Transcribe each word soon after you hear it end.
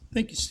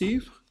Thank you,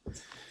 Steve. I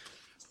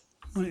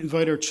want to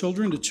invite our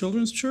children to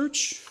Children's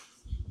Church.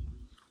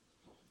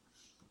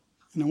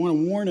 And I want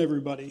to warn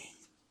everybody,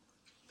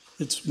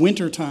 it's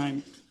winter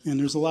time, and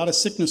there's a lot of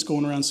sickness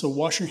going around, so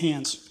wash your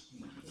hands.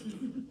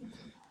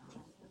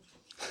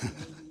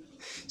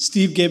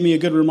 Steve gave me a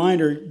good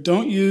reminder,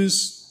 don't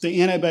use the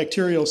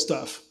antibacterial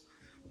stuff,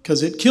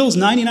 because it kills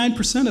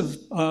 99%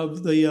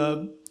 of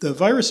the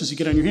viruses you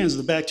get on your hands,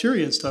 the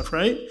bacteria and stuff,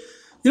 right?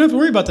 You don't have to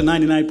worry about the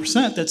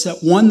 99%. That's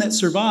that one that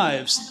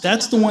survives.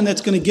 That's the one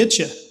that's going to get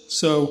you.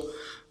 So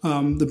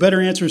the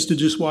better answer is to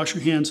just wash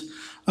your hands.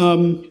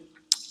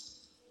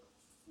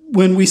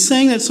 When we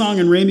sang that song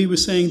and Ramey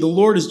was saying, the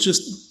Lord is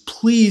just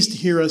pleased to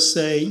hear us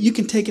say, you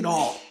can take it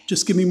all.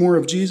 Just give me more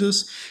of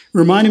Jesus. It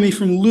reminded me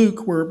from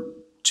Luke where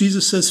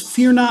Jesus says,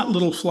 fear not,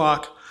 little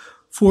flock,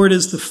 for it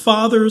is the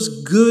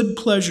Father's good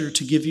pleasure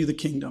to give you the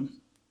kingdom.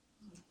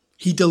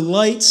 He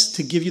delights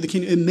to give you the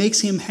kingdom. It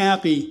makes him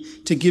happy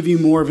to give you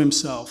more of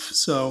himself.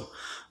 So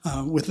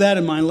with that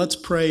in mind, let's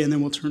pray and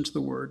then we'll turn to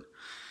the word.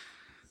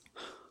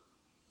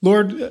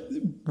 Lord,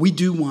 we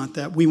do want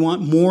that. We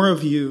want more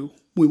of you.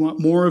 We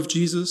want more of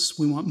Jesus.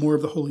 We want more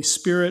of the Holy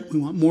Spirit. We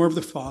want more of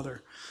the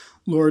Father.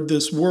 Lord,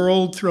 this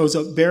world throws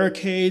up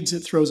barricades. It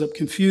throws up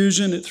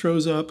confusion. It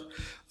throws up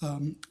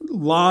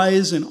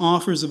lies and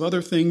offers of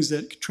other things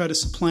that try to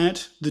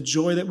supplant the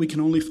joy that we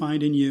can only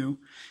find in you.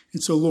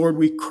 And so, Lord,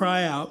 we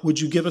cry out, would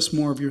you give us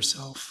more of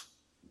yourself?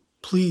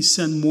 Please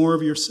send more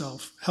of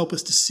yourself. Help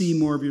us to see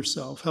more of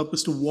yourself. Help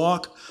us to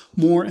walk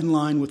more in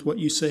line with what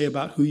you say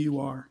about who you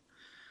are.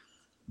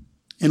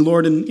 And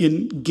Lord,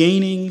 in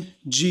gaining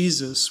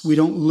Jesus, we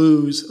don't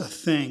lose a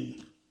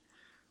thing.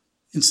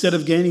 Instead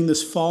of gaining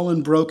this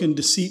fallen, broken,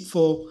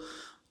 deceitful,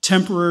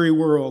 temporary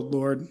world,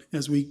 Lord,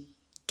 as we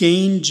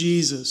gain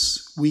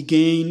Jesus, we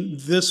gain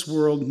this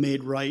world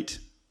made right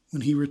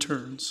when he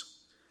returns.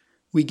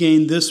 We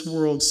gain this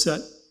world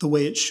set the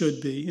way it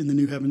should be in the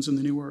new heavens and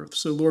the new earth.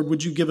 So, Lord,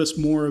 would you give us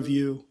more of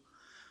you?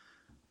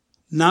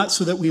 Not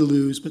so that we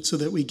lose, but so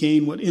that we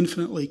gain what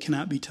infinitely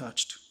cannot be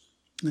touched.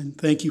 And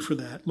thank you for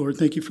that, Lord.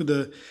 Thank you for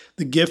the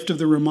gift of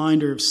the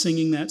reminder of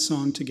singing that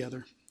song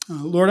together.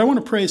 Lord, I want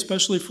to pray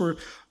especially for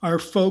our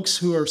folks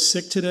who are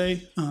sick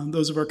today,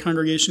 those of our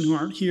congregation who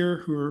aren't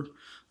here, who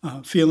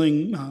are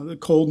feeling the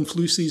cold and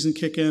flu season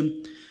kick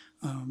in.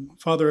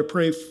 Father, I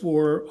pray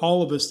for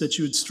all of us that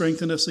you would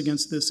strengthen us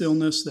against this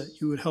illness, that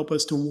you would help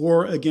us to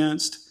war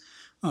against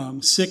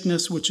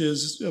sickness, which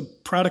is a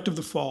product of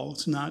the fall.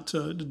 It's not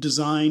a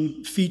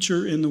design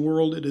feature in the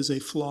world. It is a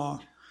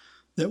flaw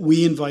that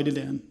we invited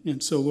in.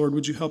 And so, Lord,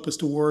 would you help us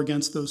to war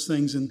against those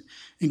things and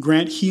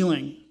grant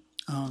healing?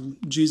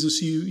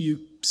 Jesus, you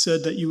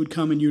said that you would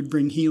come and you would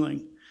bring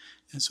healing.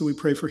 And so we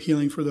pray for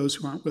healing for those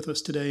who aren't with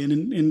us today.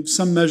 And in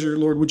some measure,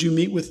 Lord, would you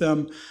meet with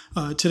them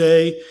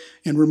today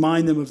and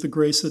remind them of the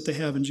grace that they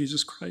have in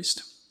Jesus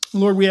Christ.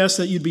 Lord, we ask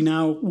that you'd be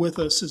now with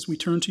us as we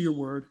turn to your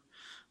word.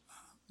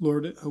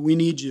 Lord, we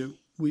need you.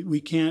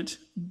 We can't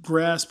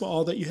grasp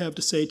all that you have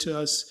to say to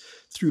us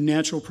through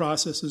natural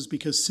processes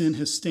because sin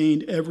has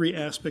stained every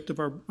aspect of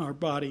our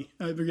body,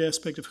 every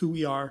aspect of who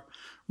we are,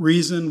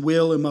 reason,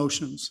 will,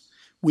 emotions.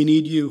 We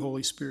need you,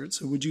 Holy Spirit.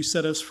 So would you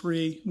set us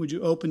free? Would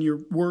you open your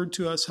word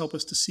to us, help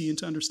us to see and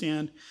to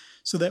understand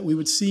so that we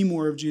would see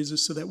more of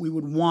Jesus, so that we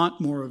would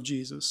want more of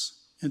Jesus,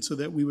 and so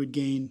that we would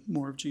gain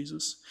more of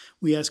Jesus.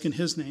 We ask in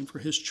his name for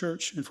his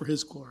church and for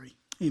his glory.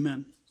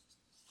 Amen.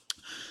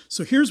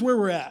 So here's where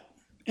we're at.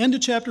 End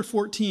of chapter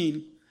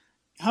 14.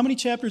 How many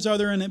chapters are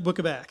there in the book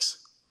of Acts?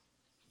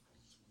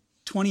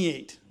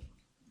 28.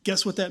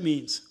 Guess what that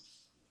means?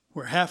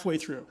 We're halfway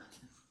through.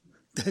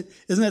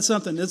 Isn't that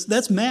something?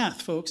 That's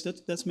math, folks.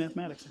 That's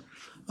mathematics.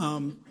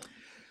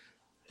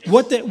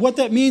 What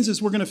that means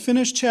is we're going to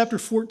finish chapter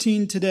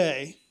 14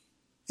 today,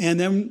 and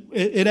then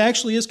it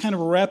actually is kind of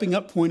a wrapping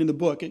up point in the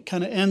book. It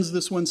kind of ends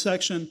this one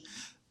section.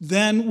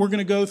 Then we're going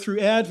to go through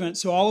Advent.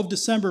 So all of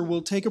December,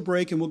 we'll take a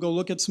break and we'll go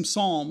look at some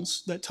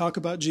Psalms that talk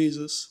about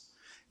Jesus.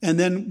 And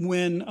then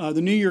when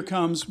the new year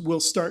comes, we'll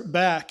start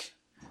back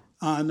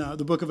on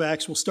the book of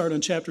Acts. We'll start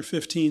on chapter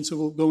 15, so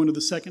we'll go into the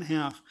second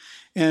half.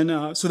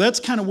 And so that's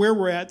kind of where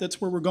we're at.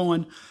 That's where we're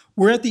going.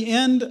 We're at the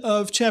end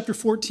of chapter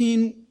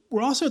 14.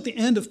 We're also at the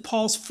end of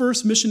Paul's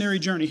first missionary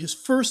journey, his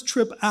first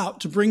trip out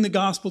to bring the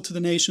gospel to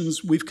the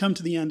nations. We've come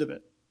to the end of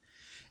it.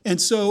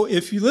 And so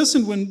if you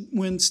listened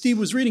when Steve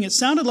was reading, it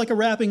sounded like a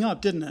wrapping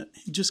up, didn't it?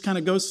 He just kind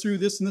of goes through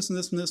this and this and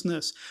this and this and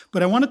this.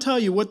 But I want to tell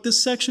you what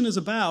this section is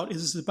about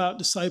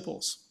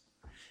disciples.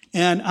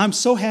 And I'm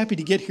so happy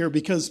to get here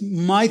because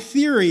my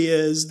theory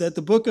is that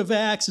the book of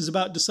Acts is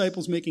about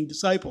disciples making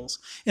disciples.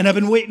 And I've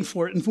been waiting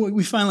for it, and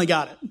we finally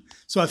got it.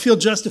 So I feel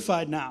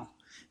justified now.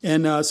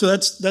 And so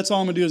that's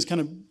all I'm going to do is kind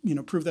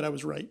of prove that I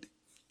was right.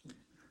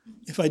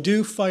 If I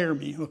do, fire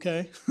me,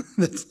 okay?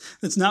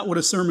 That's not what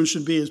a sermon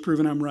should be, is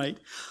proving I'm right.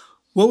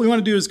 What we want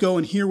to do is go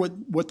and hear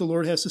what the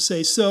Lord has to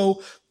say.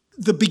 So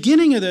the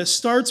beginning of this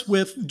starts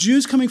with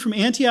Jews coming from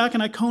Antioch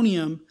and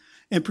Iconium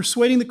and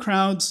persuading the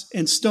crowds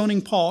and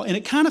stoning Paul. And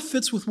it kind of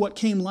fits with what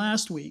came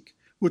last week,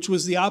 which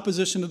was the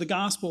opposition to the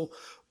gospel.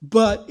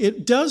 But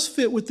it does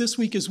fit with this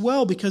week as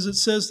well, because it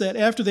says that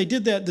after they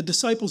did that, the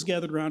disciples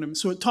gathered around him.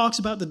 So it talks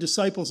about the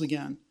disciples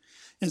again.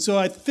 And so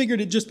I figured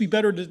it'd just be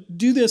better to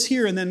do this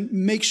here and then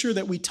make sure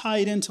that we tie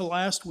it into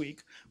last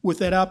week with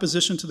that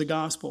opposition to the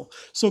gospel.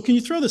 So can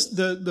you throw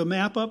the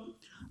map up?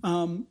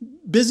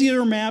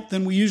 Busier map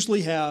than we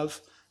usually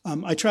have.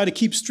 I try to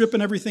keep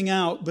stripping everything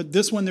out, but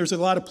this one there's a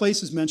lot of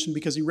places mentioned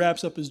because he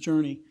wraps up his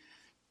journey.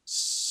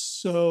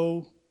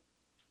 So,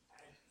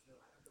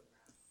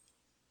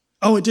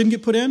 oh, it didn't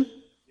get put in?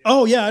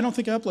 Oh, yeah, I don't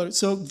think I uploaded.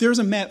 So there's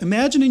a map.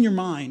 Imagine in your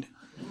mind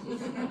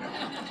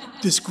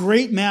this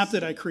great map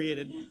that I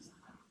created.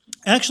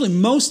 Actually,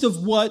 most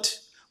of what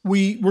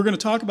we're going to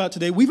talk about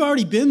today, we've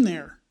already been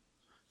there.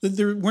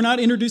 We're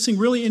not introducing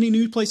really any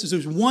new places.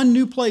 There's one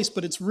new place,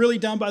 but it's really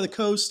down by the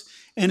coast,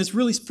 and it's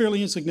really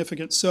fairly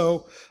insignificant.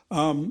 So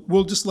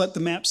we'll just let the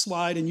map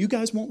slide, and you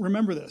guys won't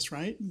remember this,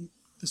 right?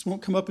 This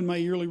won't come up in my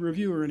yearly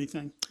review or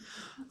anything.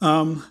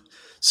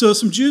 So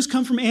some Jews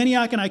come from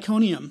Antioch and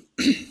Iconium.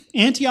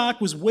 Antioch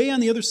was way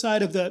on the other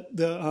side of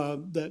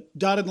that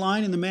dotted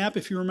line in the map,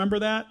 if you remember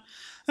that.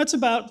 That's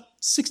about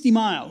 60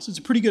 miles. It's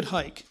a pretty good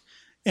hike.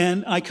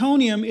 And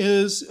Iconium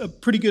is a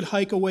pretty good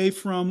hike away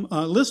from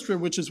Lystra,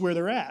 which is where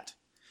they're at.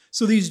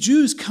 So these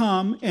Jews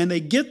come and they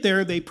get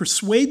there, they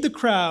persuade the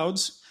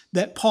crowds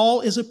that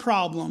Paul is a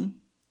problem,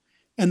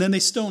 and then they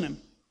stone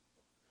him.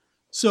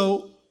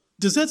 So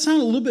does that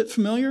sound a little bit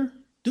familiar?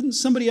 Didn't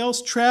somebody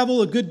else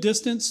travel a good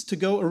distance to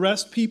go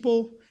arrest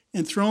people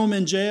and throw them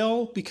in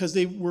jail because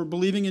they were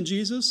believing in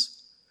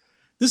Jesus?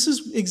 This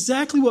is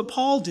exactly what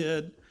Paul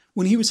did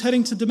when he was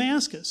heading to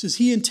Damascus, is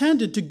he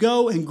intended to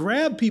go and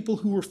grab people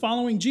who were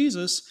following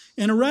Jesus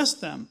and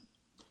arrest them.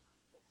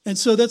 And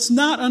so that's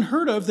not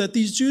unheard of that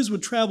these Jews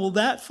would travel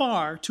that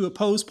far to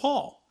oppose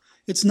Paul.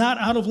 It's not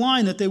out of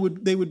line that they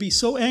would be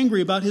so angry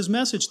about his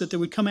message that they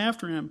would come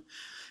after him.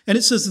 And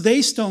it says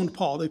they stoned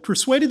Paul. They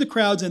persuaded the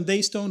crowds and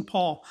they stoned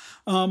Paul.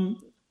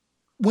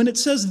 When it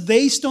says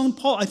they stoned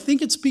Paul, I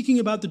think it's speaking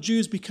about the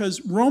Jews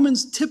because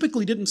Romans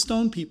typically didn't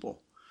stone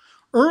people.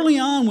 Early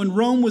on, when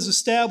Rome was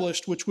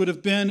established, which would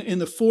have been in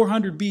the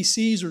 400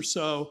 BCs or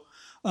so,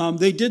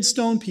 they did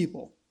stone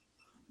people.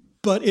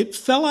 But it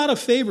fell out of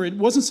favor. It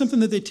wasn't something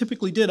that they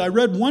typically did. I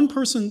read one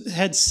person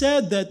had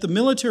said that the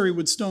military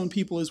would stone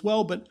people as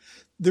well, but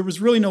there was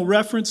really no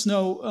reference,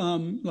 no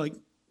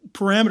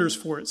parameters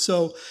for it.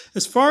 So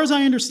as far as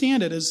I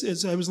understand it,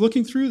 as I was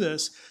looking through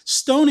this,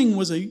 stoning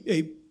was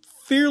a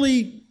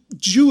fairly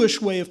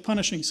Jewish way of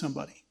punishing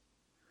somebody.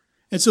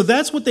 And so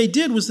that's what they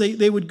did, was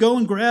they would go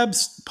and grab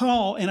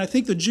Paul, and I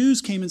think the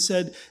Jews came and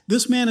said,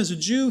 this man is a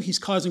Jew, he's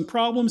causing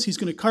problems, he's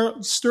going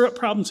to stir up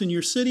problems in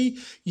your city,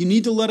 you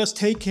need to let us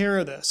take care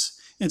of this.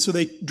 And so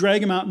they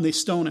drag him out and they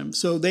stone him.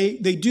 So they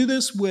do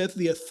this with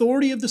the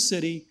authority of the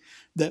city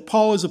that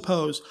Paul is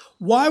opposed.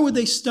 Why would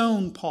they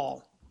stone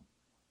Paul?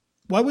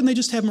 Why wouldn't they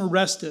just have him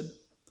arrested?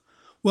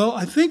 Well,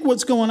 I think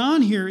what's going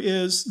on here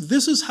is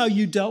this is how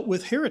you dealt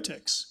with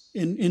heretics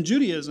in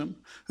Judaism.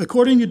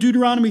 According to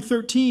Deuteronomy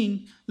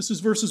 13, this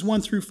is verses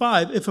 1 through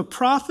 5, if a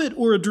prophet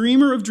or a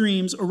dreamer of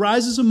dreams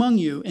arises among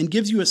you and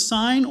gives you a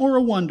sign or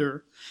a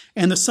wonder,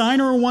 and the sign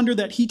or a wonder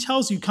that he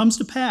tells you comes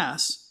to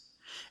pass,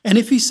 and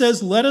if he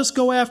says, let us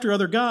go after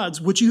other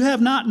gods, which you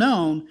have not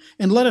known,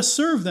 and let us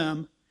serve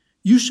them,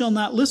 you shall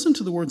not listen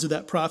to the words of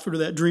that prophet or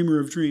that dreamer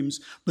of dreams.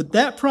 But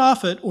that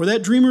prophet or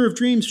that dreamer of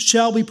dreams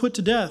shall be put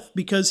to death,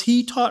 because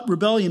he taught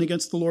rebellion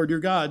against the Lord your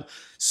God.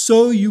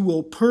 So you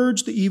will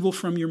purge the evil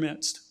from your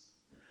midst.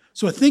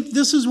 So I think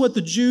this is what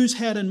the Jews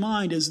had in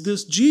mind, is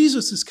this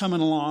Jesus is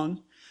coming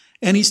along,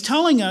 and he's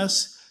telling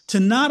us to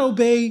not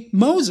obey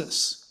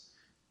Moses.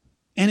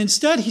 And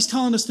instead, he's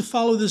telling us to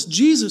follow this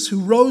Jesus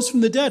who rose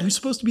from the dead, who's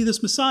supposed to be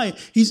this Messiah.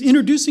 He's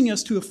introducing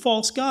us to a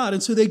false God,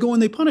 and so they go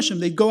and they punish him.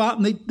 They go out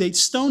and they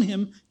stone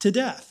him to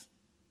death.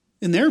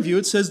 In their view,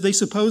 it says they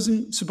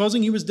supposing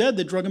he was dead,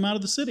 they drug him out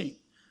of the city.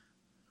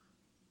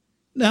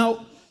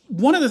 Now,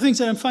 one of the things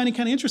that I'm finding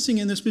kind of interesting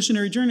in this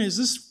missionary journey is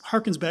this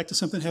harkens back to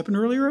something that happened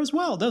earlier as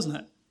well, doesn't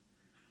it?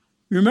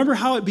 You remember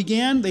how it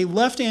began? They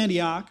left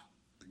Antioch,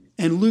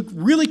 and Luke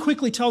really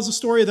quickly tells the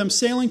story of them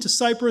sailing to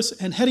Cyprus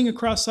and heading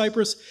across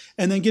Cyprus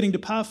and then getting to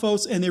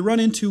Paphos, and they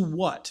run into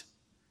what?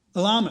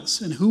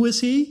 Elymas. And who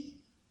is he?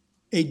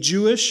 A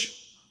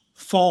Jewish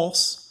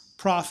false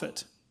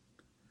prophet.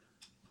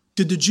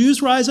 Did the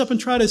Jews rise up and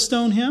try to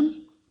stone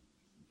him?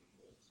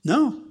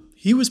 No.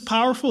 He was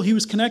powerful. He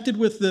was connected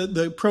with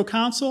the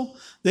proconsul.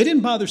 They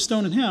didn't bother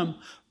stoning him,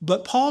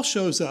 but Paul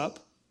shows up,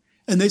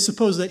 and they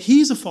suppose that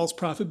he's a false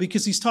prophet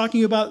because he's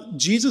talking about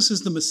Jesus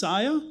as the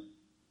Messiah.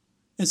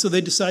 And so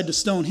they decide to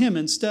stone him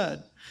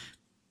instead.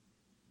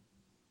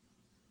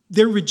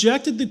 They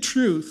rejected the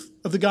truth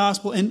of the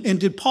gospel. And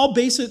did Paul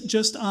base it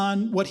just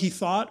on what he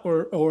thought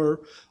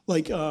or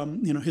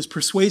his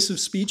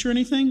persuasive speech or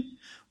anything?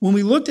 When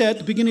we looked at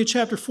the beginning of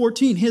chapter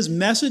 14, his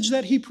message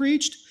that he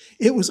preached,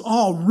 it was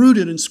all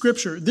rooted in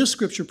Scripture. This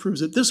Scripture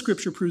proves it. This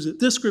Scripture proves it.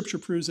 This Scripture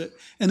proves it.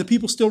 And the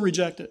people still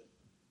reject it.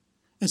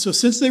 And so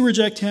since they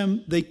reject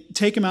him, they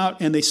take him out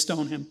and they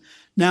stone him.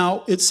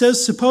 Now, it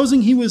says,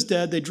 supposing he was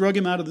dead, they drug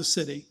him out of the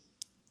city.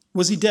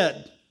 Was he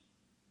dead?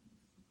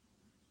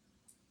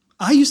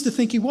 I used to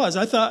think he was.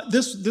 I thought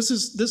this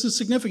is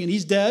significant.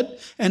 He's dead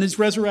and is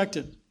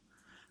resurrected.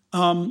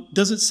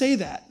 Does it say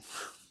that?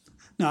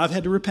 No, I've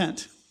had to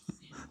repent.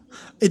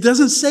 It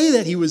doesn't say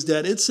that he was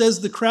dead. It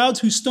says the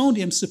crowds who stoned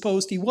him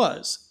supposed he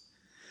was.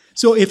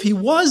 So if he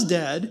was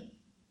dead,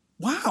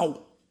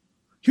 wow,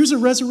 here's a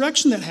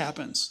resurrection that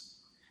happens.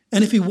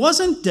 And if he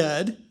wasn't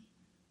dead,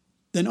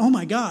 then oh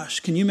my gosh,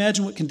 can you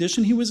imagine what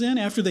condition he was in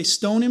after they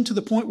stone him to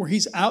the point where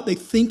he's out? They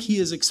think he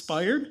is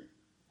expired.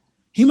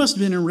 He must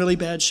have been in really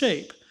bad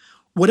shape.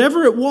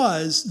 Whatever it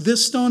was,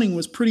 this stoning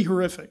was pretty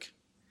horrific.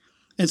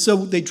 And so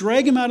they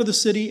drag him out of the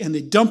city and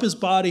they dump his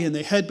body and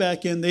they head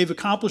back in. They've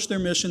accomplished their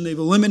mission. They've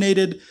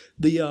eliminated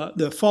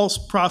the false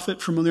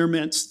prophet from their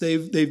midst.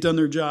 They've done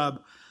their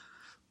job.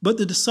 But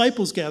the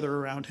disciples gather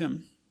around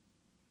him.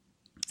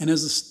 And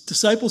as the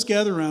disciples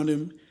gather around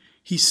him,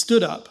 he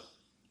stood up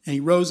and he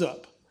rose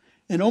up.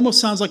 And it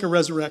almost sounds like a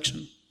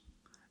resurrection,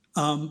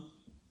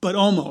 but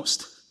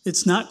almost.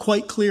 It's not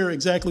quite clear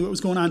exactly what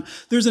was going on.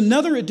 There's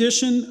another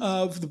edition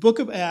of the book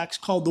of Acts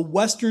called the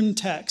Western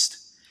Text.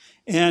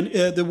 And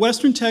the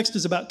Western text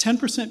is about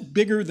 10%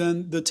 bigger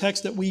than the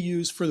text that we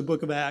use for the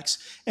book of Acts.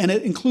 And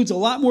it includes a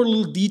lot more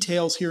little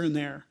details here and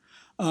there.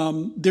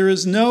 There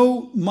is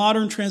no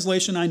modern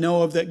translation I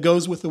know of that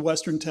goes with the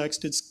Western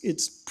text.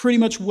 It's pretty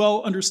much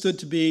well understood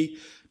to be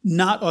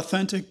not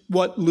authentic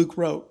what Luke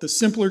wrote. The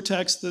simpler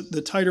text,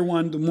 the tighter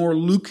one, the more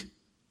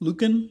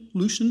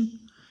Lucian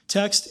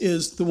text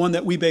is the one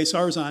that we base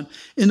ours on.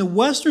 In the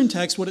Western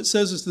text, what it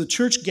says is the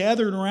church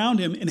gathered around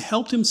him and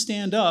helped him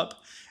stand up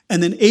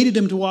and then aided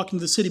him to walk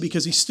into the city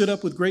because he stood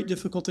up with great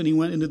difficulty and he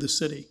went into the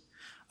city.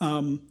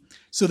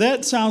 So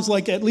that sounds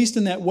like, at least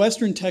in that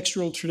Western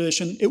textual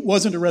tradition, it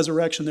wasn't a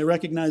resurrection. They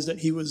recognized that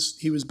he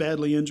was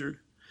badly injured.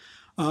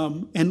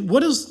 And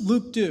what does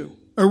Luke do?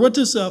 Or what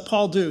does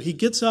Paul do? He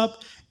gets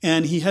up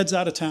and he heads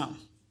out of town.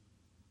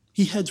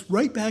 He heads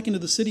right back into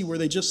the city where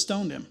they just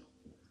stoned him.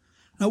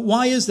 Now,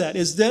 why is that?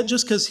 Is that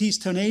just because he's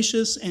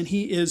tenacious and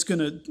he is going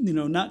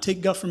to, not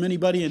take guff from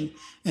anybody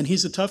and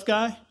he's a tough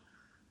guy?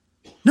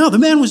 No, the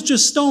man was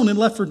just stoned and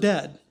left for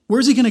dead.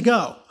 Where's he going to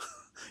go?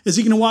 Is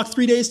he going to walk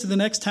 3 days to the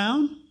next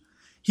town?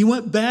 He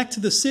went back to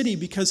the city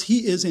because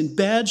he is in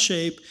bad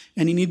shape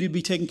and he needed to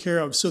be taken care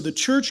of. So the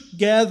church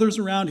gathers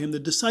around him. The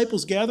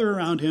disciples gather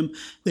around him.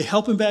 They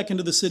help him back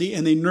into the city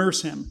and they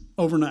nurse him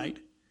overnight.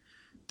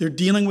 They're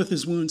dealing with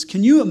his wounds.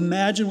 Can you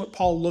imagine what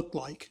Paul looked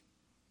like?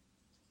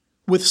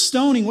 With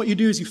stoning, what you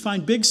do is you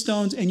find big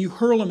stones and you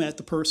hurl them at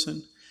the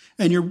person.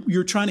 And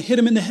you're trying to hit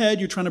them in the head.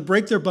 You're trying to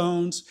break their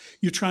bones.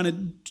 You're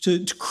trying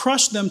to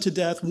crush them to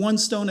death one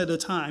stone at a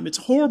time. It's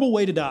a horrible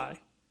way to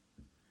die.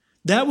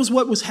 That was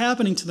what was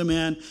happening to the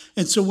man.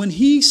 And so when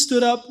he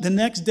stood up the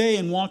next day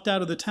and walked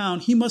out of the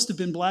town, he must have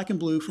been black and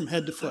blue from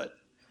head to foot.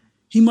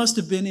 He must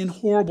have been in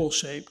horrible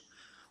shape.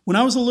 When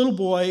I was a little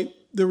boy,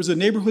 there was a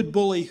neighborhood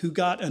bully who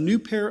got a new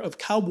pair of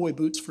cowboy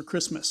boots for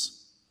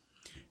Christmas.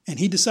 And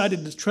he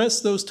decided to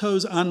press those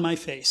toes on my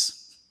face.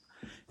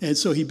 And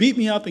so he beat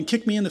me up and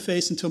kicked me in the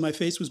face until my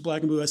face was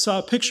black and blue. I saw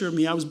a picture of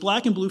me. I was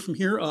black and blue from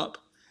here up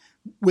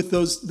with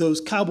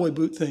those cowboy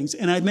boot things.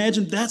 And I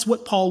imagine that's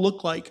what Paul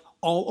looked like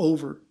all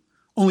over,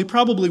 only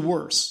probably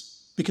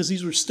worse because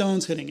these were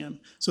stones hitting him.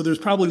 So there's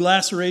probably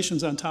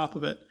lacerations on top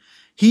of it.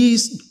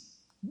 He's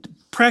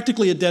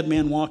practically a dead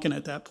man walking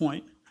at that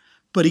point.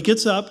 But he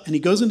gets up and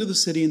he goes into the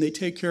city and they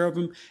take care of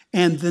him.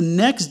 And the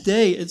next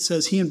day it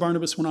says he and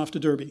Barnabas went off to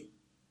Derbe.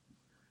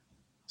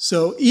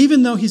 So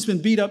even though he's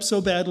been beat up so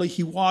badly,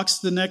 he walks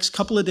the next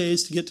couple of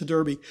days to get to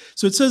Derbe.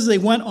 So it says they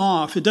went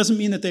off. It doesn't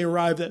mean that they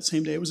arrived that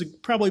same day. It was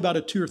probably about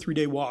a 2 or 3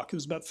 day walk. It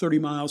was about 30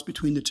 miles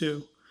between the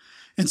two.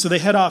 And so they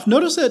head off.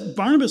 Notice that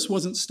Barnabas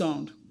wasn't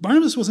stoned.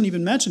 Barnabas wasn't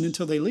even mentioned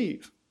until they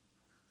leave.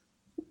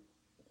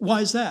 Why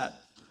is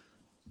that?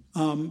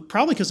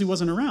 Probably because he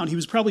wasn't around. He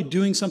was probably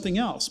doing something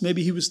else.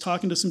 Maybe he was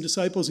talking to some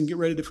disciples and get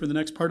ready for the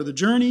next part of the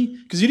journey.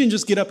 Because you didn't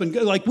just get up and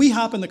go. Like we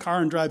hop in the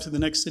car and drive to the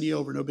next city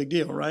over. No big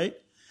deal, right?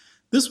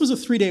 This was a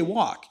 3 day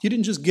walk. You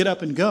didn't just get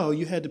up and go.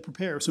 You had to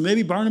prepare. So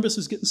maybe Barnabas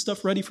is getting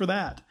stuff ready for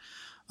that.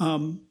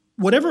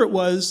 Whatever it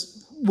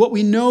was, what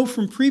we know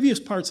from previous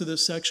parts of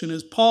this section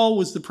is Paul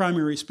was the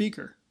primary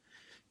speaker.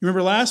 You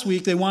remember last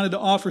week they wanted to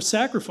offer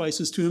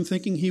sacrifices to him,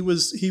 thinking he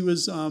was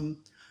the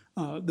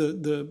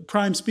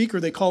prime speaker.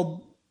 They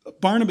called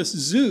Barnabas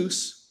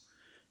Zeus,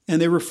 and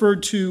they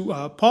referred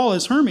to Paul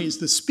as Hermes,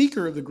 the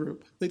speaker of the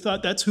group. They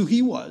thought that's who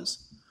he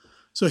was.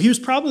 So he was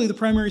probably the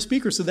primary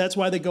speaker, so that's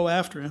why they go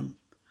after him.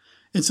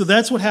 And so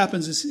that's what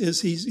happens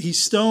is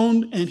he's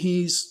stoned and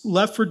he's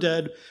left for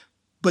dead,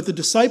 but the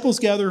disciples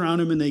gather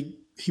around him and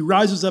he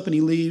rises up and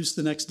he leaves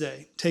the next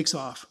day, takes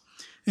off,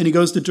 and he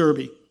goes to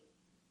Derbe.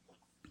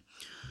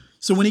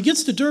 So when he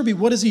gets to Derbe,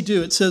 what does he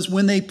do? It says,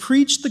 when they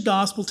preached the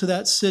gospel to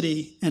that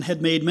city and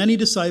had made many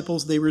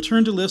disciples, they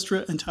returned to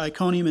Lystra and to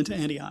Iconium and to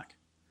Antioch.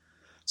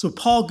 So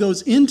Paul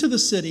goes into the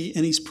city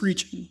and he's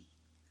preaching.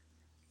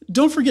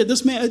 Don't forget,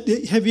 this man,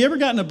 have you ever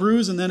gotten a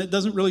bruise and then it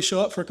doesn't really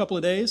show up for a couple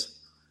of days?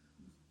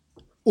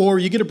 Or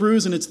you get a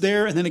bruise and it's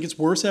there and then it gets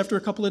worse after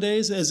a couple of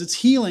days. As it's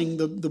healing,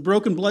 the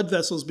broken blood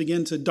vessels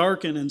begin to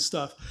darken and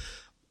stuff.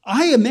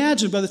 I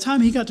imagine by the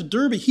time he got to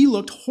Derbe, he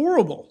looked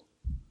horrible.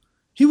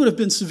 He would have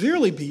been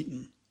severely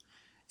beaten.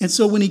 And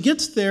so when he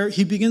gets there,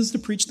 he begins to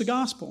preach the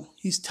gospel.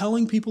 He's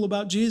telling people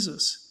about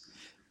Jesus.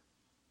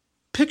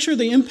 Picture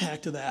the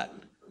impact of that.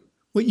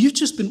 Why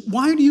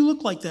do you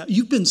look like that?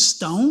 You've been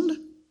stoned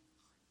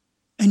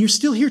and you're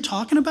still here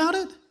talking about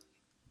it?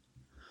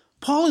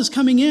 Paul is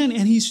coming in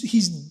and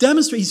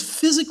he's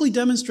physically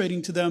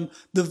demonstrating to them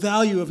the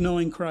value of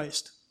knowing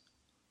Christ.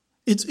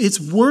 It's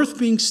worth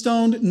being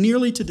stoned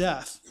nearly to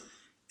death.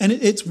 And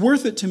it's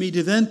worth it to me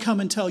to then come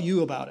and tell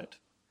you about it.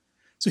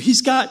 So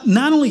he's got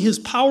not only his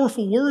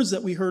powerful words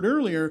that we heard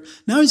earlier,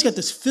 now he's got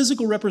this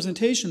physical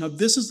representation of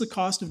this is the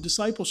cost of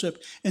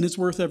discipleship and it's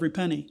worth every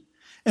penny.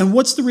 And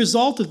what's the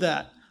result of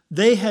that?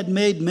 They had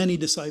made many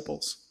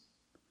disciples.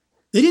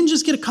 They didn't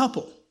just get a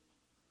couple.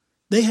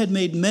 They had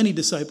made many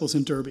disciples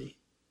in Derbe.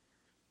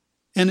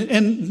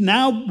 And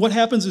now what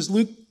happens is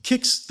Luke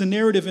kicks the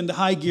narrative into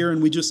high gear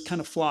and we just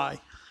kind of fly.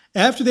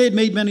 After they had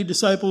made many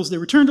disciples, they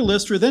returned to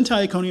Lystra, then to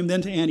Iconium,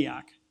 then to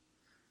Antioch.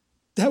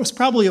 That was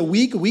probably a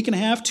week and a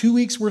half, 2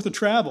 weeks worth of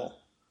travel.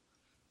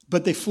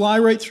 But they fly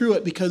right through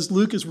it because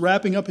Luke is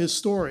wrapping up his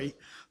story.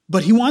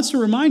 But he wants to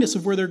remind us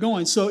of where they're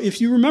going. So if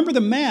you remember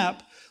the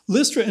map,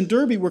 Lystra and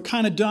Derbe were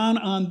kind of down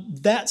on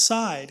that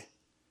side.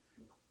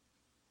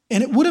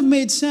 And it would have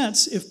made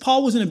sense if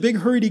Paul was in a big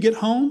hurry to get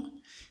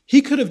home.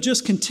 He could have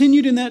just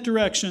continued in that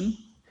direction.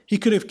 He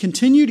could have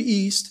continued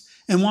east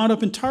and wound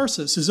up in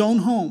Tarsus, his own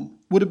home.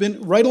 Would have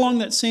been right along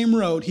that same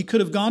road. He could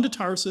have gone to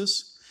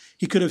Tarsus.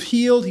 He could have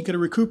healed, he could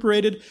have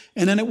recuperated,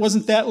 and then it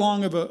wasn't that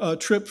long of a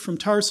trip from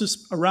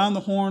Tarsus around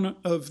the horn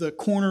of the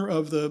corner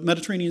of the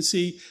Mediterranean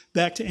Sea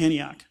back to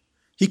Antioch.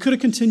 He could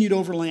have continued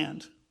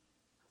overland,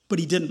 but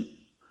he didn't.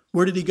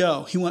 Where did he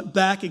go? He went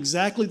back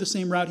exactly the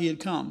same route he had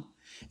come.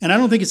 And I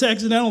don't think it's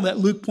accidental that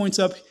Luke points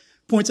out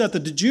that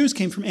the Jews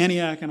came from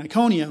Antioch and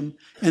Iconium,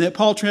 and that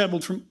Paul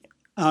traveled from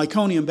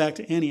Iconium back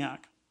to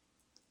Antioch.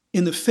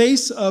 In the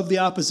face of the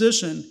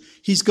opposition,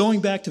 he's going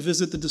back to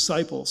visit the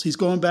disciples. He's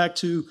going back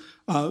to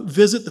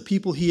visit the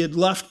people he had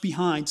left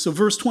behind. So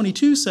verse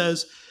 22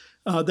 says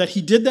that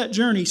he did that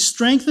journey,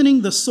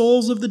 strengthening the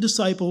souls of the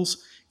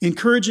disciples,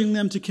 encouraging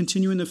them to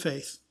continue in the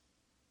faith.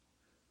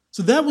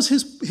 So that was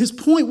his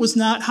point was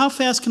not, how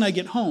fast can I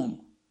get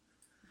home?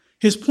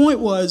 His point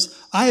was,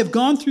 I have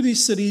gone through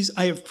these cities,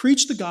 I have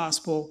preached the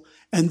gospel,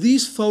 and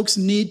these folks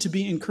need to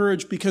be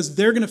encouraged because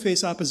they're going to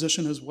face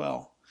opposition as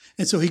well.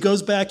 And so he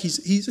goes back.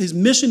 His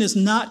mission is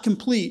not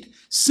complete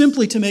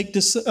simply to make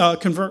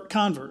convert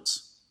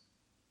converts.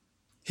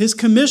 His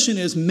commission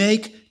is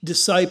make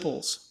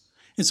disciples.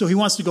 And so he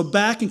wants to go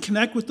back and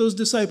connect with those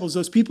disciples,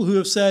 those people who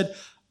have said,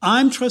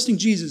 I'm trusting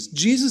Jesus.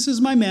 Jesus is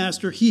my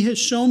master. He has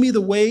shown me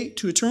the way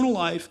to eternal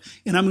life,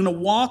 and I'm going to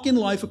walk in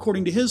life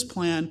according to his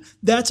plan.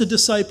 That's a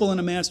disciple and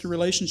a master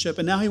relationship.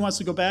 And now he wants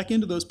to go back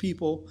into those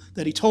people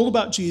that he told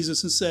about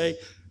Jesus and say,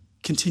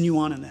 continue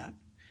on in that.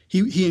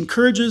 He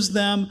encourages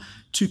them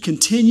to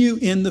continue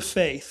in the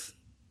faith.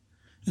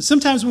 And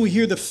sometimes when we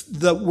hear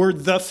the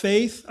word the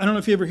faith, I don't know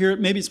if you ever hear it,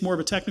 maybe it's more of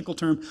a technical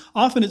term.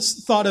 Often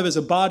it's thought of as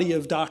a body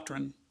of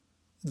doctrine,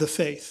 the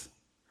faith.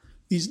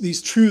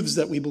 These truths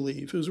that we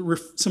believe is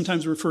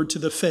sometimes referred to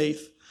the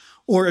faith.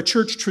 Or a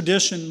church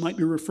tradition might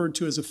be referred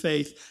to as a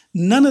faith.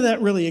 None of that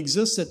really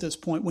exists at this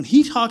point. When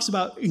he talks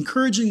about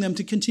encouraging them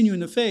to continue in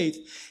the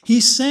faith,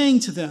 he's saying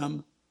to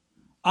them,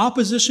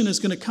 opposition is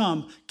going to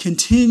come.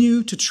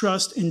 Continue to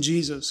trust in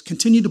Jesus.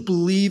 Continue to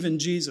believe in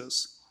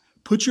Jesus.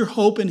 Put your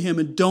hope in him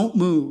and don't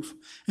move.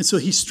 And so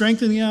he's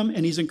strengthening them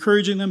and he's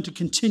encouraging them to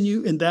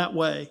continue in that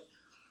way.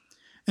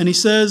 And he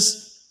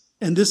says,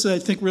 and this I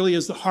think really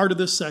is the heart of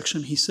this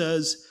section, he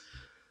says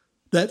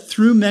that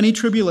through many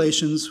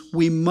tribulations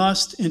we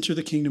must enter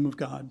the kingdom of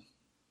God.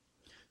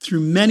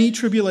 Through many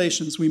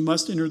tribulations we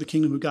must enter the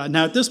kingdom of God.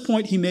 Now at this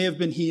point he may have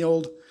been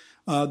healed.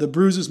 The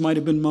bruises might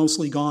have been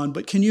mostly gone,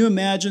 but can you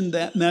imagine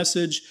that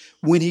message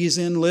when he's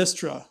in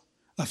Lystra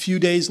a few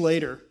days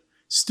later,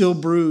 still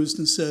bruised,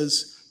 and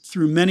says,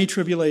 through many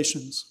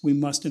tribulations, we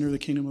must enter the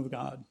kingdom of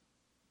God.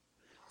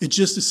 It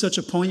just is such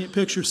a poignant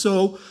picture.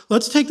 So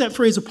let's take that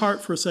phrase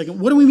apart for a second.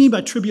 What do we mean by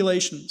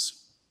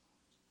tribulations?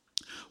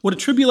 What a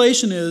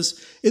tribulation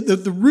is,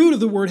 the root of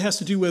the word has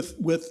to do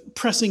with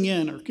pressing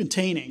in or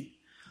containing.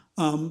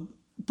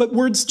 But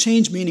words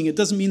change meaning. It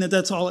doesn't mean that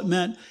that's all it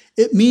meant.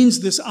 It means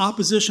this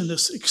opposition,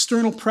 this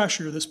external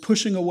pressure, this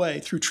pushing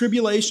away through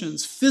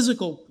tribulations,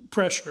 physical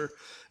pressure,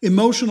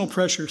 emotional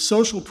pressure,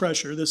 social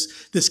pressure,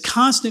 this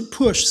constant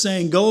push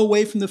saying, go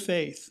away from the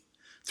faith.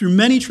 Through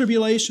many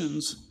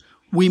tribulations,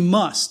 we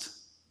must.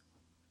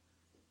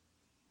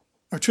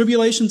 Are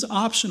tribulations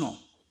optional?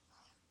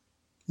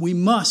 We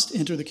must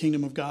enter the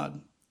kingdom of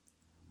God.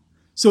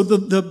 So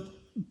the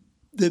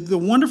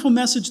wonderful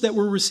message that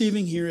we're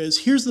receiving here is,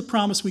 here's the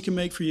promise we can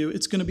make for you.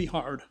 It's going to be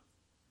hard.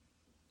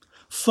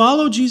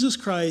 Follow Jesus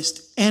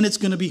Christ, and it's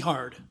going to be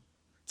hard.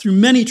 Through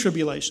many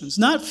tribulations.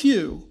 Not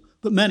few,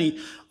 but many.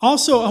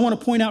 Also, I want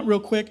to point out real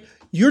quick,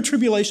 your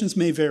tribulations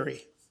may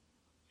vary.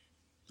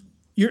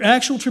 Your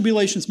actual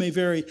tribulations may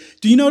vary.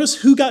 Do you notice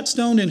who got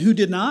stoned and who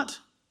did not?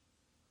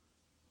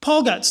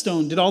 Paul got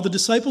stoned. Did all the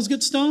disciples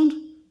get stoned?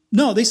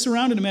 No, they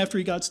surrounded him after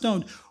he got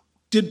stoned.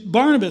 Did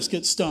Barnabas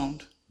get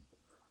stoned?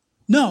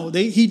 No,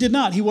 he did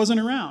not. He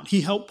wasn't around.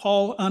 He helped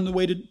Paul on the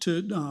way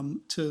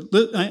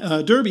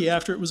to Derbe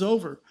after it was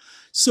over.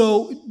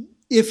 So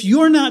if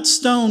you're not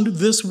stoned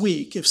this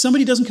week, if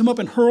somebody doesn't come up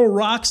and hurl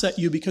rocks at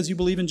you because you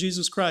believe in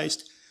Jesus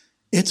Christ,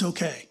 it's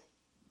okay.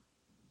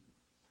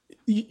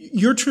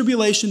 Your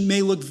tribulation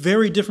may look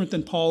very different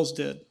than Paul's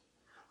did.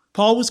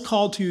 Paul was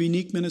called to a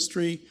unique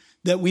ministry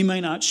that we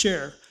may not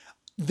share.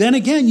 Then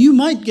again, you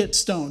might get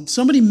stoned.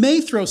 Somebody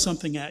may throw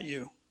something at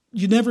you.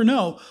 You never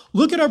know.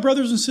 Look at our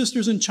brothers and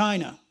sisters in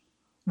China.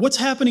 What's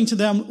happening to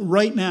them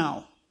right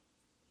now?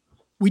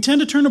 We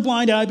tend to turn a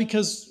blind eye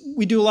because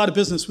we do a lot of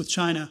business with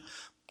China.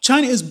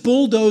 China is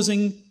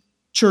bulldozing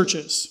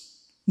churches,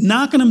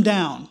 knocking them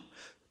down.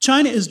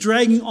 China is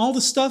dragging all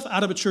the stuff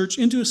out of a church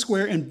into a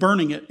square and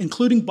burning it,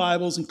 including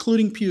Bibles,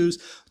 including pews.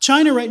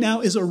 China right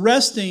now is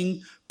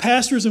arresting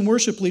pastors and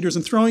worship leaders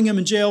and throwing them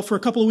in jail for a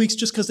couple of weeks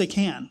just because they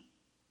can.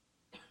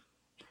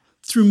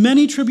 Through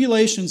many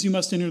tribulations, you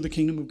must enter the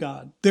kingdom of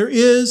God. There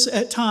is,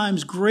 at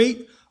times,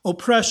 great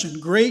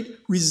oppression, great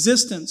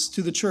resistance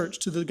to the church,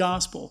 to the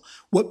gospel.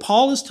 What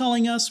Paul is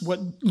telling us, what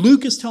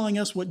Luke is telling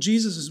us, what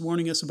Jesus is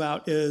warning us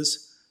about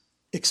is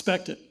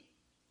expect it.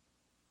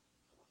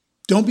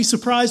 Don't be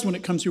surprised when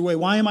it comes your way.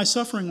 Why am I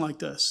suffering like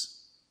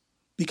this?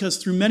 Because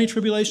through many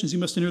tribulations, you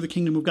must enter the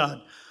kingdom of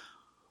God.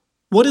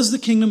 What is the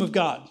kingdom of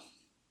God?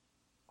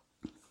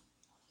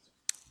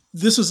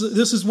 This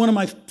is one of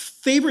my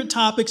favorite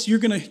topics. You're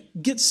going to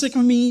get sick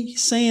of me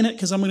saying it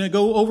because I'm going to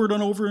go over it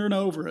and over and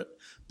over it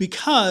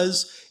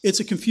because it's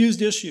a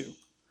confused issue.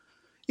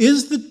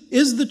 Is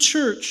the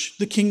church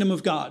the kingdom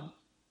of God?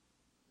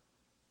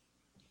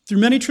 Through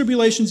many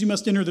tribulations, you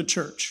must enter the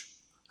church.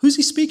 Who's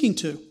he speaking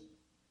to?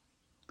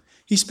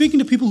 He's speaking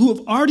to people who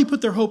have already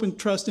put their hope and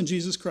trust in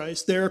Jesus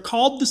Christ. They are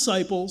called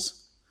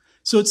disciples.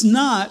 So it's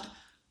not,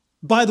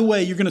 by the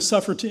way, you're going to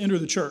suffer to enter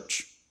the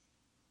church.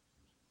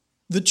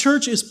 The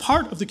church is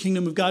part of the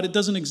kingdom of God. It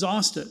doesn't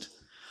exhaust it.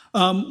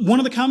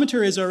 One of the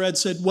commentaries I read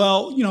said,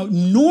 well,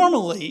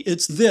 normally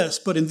it's this,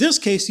 but in this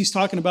case, he's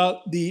talking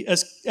about the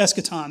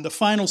eschaton, the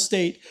final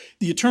state,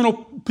 the eternal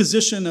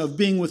position of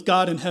being with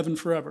God in heaven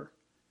forever.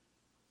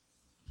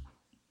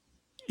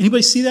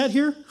 Anybody see that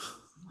here?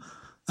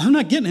 I'm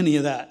not getting any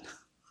of that.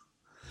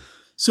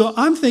 So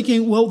I'm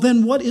thinking, well,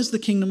 then what is the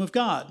kingdom of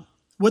God?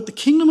 What the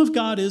kingdom of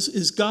God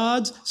is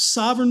God's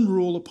sovereign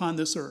rule upon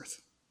this earth.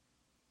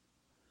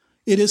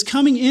 It is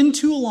coming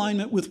into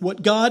alignment with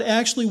what God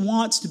actually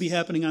wants to be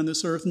happening on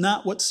this earth,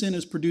 not what sin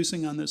is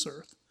producing on this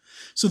earth.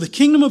 So the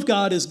kingdom of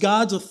God is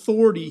God's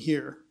authority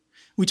here.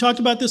 We talked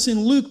about this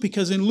in Luke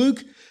because in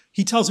Luke,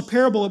 he tells a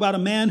parable about a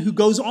man who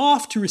goes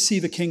off to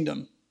receive a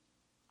kingdom.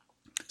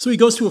 So he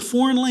goes to a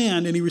foreign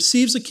land and he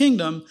receives a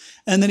kingdom,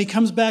 and then he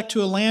comes back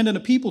to a land and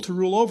a people to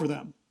rule over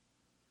them.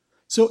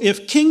 So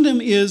if kingdom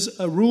is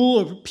a rule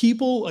of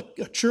people,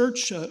 a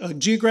church, a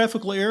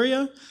geographical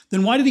area,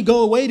 then why did he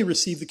go away to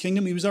receive the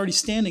kingdom? He was already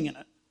standing in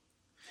it.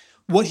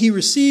 What he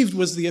received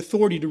was the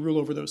authority to rule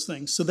over those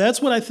things. So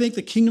that's what I think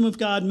the kingdom of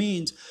God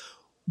means.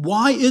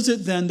 Why is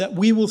it then that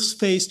we will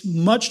face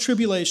much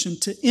tribulation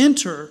to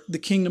enter the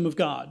kingdom of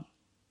God?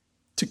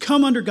 To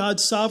come under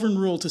God's sovereign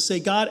rule, to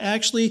say God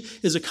actually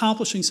is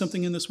accomplishing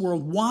something in this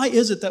world. Why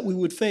is it that we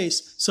would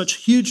face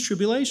such huge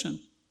tribulation?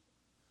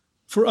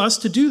 For us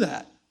to do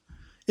that.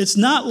 It's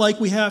not like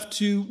we have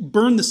to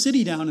burn the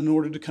city down in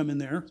order to come in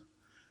there.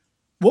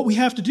 What we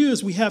have to do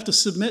is we have to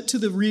submit to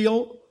the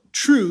real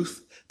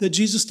truth that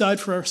Jesus died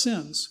for our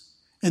sins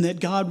and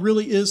that God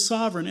really is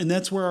sovereign, and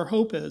that's where our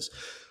hope is.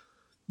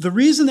 The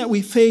reason that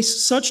we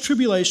face such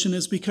tribulation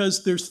is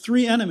because there's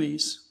three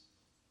enemies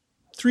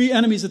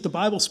that the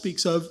Bible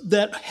speaks of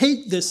that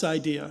hate this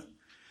idea.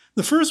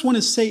 The first one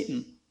is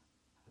Satan.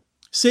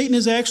 Satan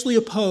is actually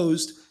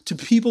opposed to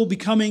people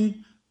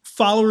becoming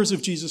followers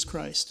of Jesus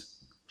Christ.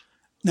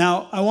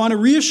 Now, I want to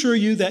reassure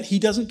you that he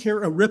doesn't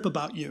care a rip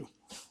about you.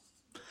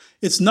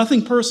 It's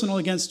nothing personal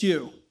against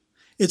you.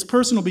 It's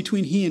personal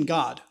between he and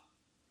God.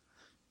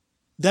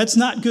 That's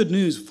not good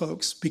news,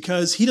 folks,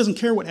 because he doesn't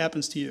care what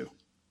happens to you.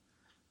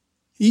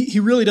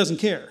 He really doesn't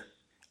care.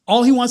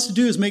 All he wants to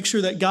do is make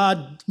sure that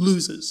God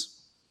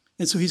loses.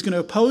 And so he's going to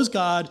oppose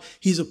God.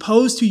 He's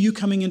opposed to you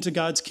coming into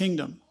God's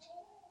kingdom.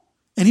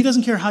 And he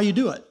doesn't care how you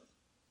do it.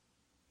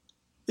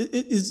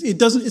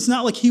 It's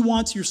not like he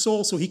wants your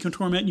soul so he can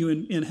torment you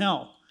in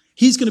hell.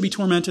 He's going to be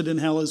tormented in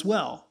hell as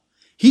well.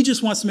 He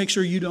just wants to make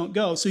sure you don't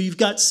go. So you've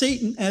got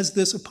Satan as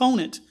this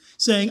opponent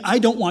saying, I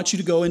don't want you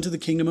to go into the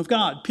kingdom of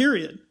God,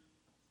 period.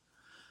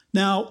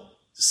 Now,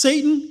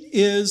 Satan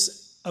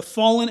is a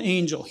fallen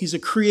angel. He's a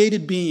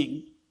created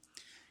being.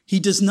 He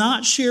does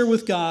not share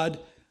with God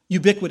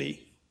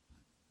ubiquity.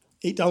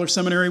 $8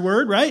 seminary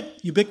word, right?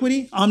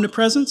 Ubiquity,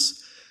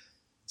 omnipresence.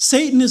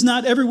 Satan is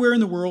not everywhere in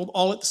the world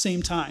all at the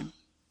same time.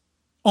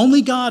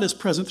 Only God is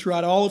present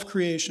throughout all of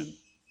creation.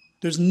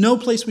 There's no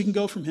place we can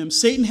go from him.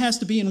 Satan has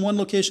to be in one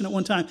location at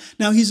one time.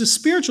 Now, he's a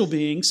spiritual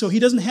being, so he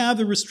doesn't have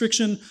the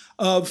restriction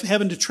of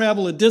having to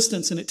travel a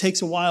distance and it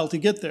takes a while to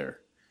get there.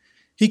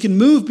 He can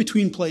move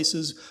between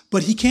places,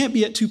 but he can't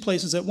be at two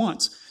places at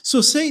once.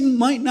 So Satan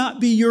might not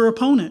be your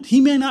opponent.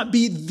 He may not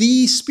be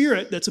the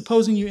spirit that's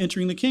opposing you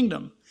entering the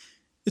kingdom.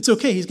 It's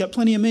okay. He's got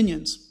plenty of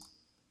minions.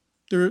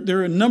 There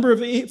are a number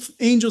of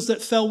angels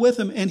that fell with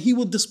him, and he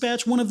will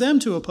dispatch one of them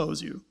to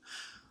oppose you.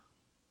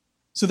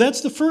 So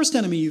that's the first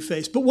enemy you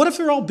face. But what if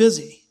they're all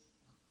busy?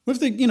 What if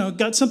they,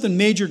 got something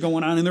major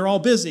going on and they're all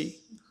busy?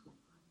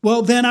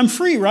 Well, then I'm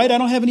free, right? I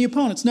don't have any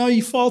opponents. No,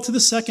 you fall to the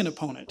second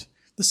opponent.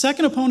 The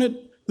second opponent,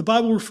 the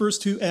Bible refers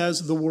to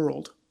as the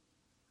world.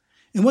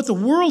 And what the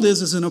world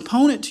is an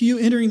opponent to you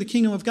entering the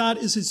kingdom of God,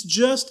 this is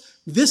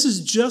just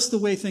the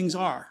way things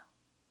are.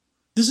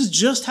 This is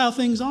just how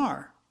things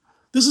are.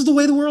 This is the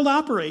way the world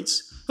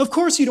operates. Of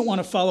course you don't want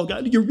to follow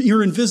God,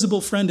 your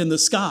invisible friend in the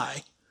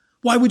sky.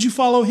 Why would you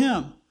follow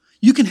him?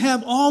 You can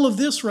have all of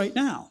this right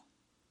now.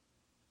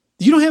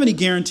 You don't have any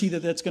guarantee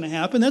that that's going to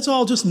happen. That's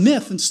all just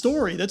myth and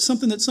story. That's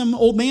something that some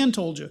old man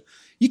told you.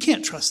 You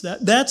can't trust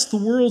that. That's the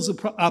world's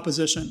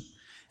opposition.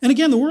 And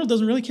again, the world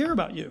doesn't really care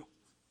about you.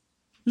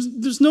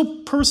 There's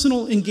no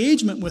personal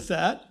engagement with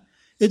that.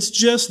 It's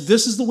just,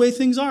 this is the way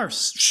things are.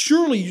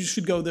 Surely you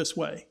should go this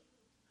way.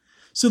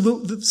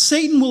 So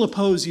Satan will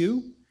oppose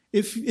you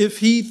if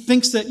he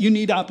thinks that you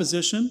need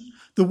opposition.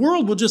 The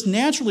world will just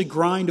naturally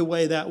grind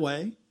away that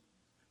way.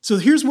 So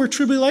here's where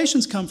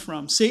tribulations come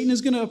from. Satan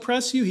is going to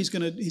oppress you. He's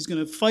going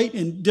to fight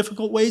in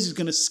difficult ways. He's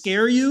going to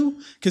scare you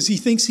because he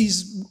thinks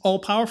he's all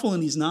powerful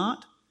and he's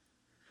not.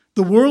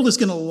 The world is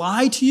going to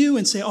lie to you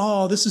and say,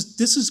 oh, this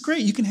is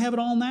great. You can have it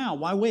all now.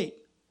 Why wait?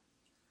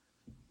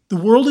 The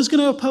world is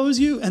going to oppose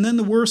you. And then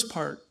the worst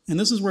part, and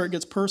this is where it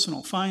gets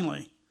personal,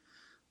 finally.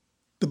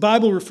 The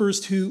Bible refers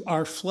to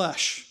our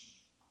flesh.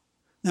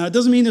 Now, it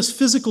doesn't mean this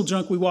physical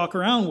junk we walk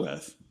around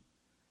with.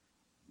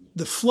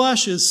 The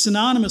flesh is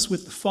synonymous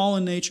with the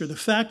fallen nature, the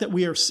fact that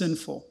we are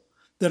sinful,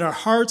 that our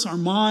hearts, our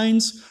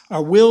minds,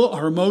 our will,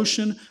 our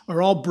emotion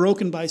are all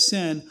broken by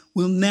sin,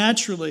 will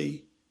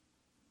naturally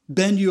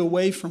bend you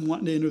away from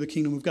wanting to enter the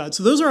kingdom of God.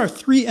 So those are our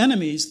three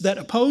enemies that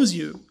oppose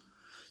you.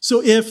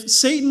 So if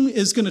Satan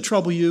is going to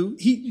trouble you,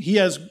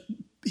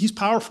 he's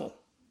powerful.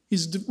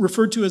 He's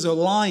referred to as a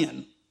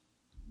lion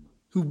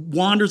who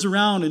wanders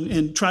around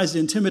and tries to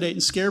intimidate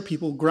and scare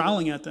people,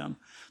 growling at them.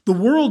 The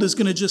world is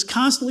going to just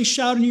constantly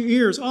shout in your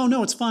ears, oh,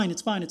 no, it's fine,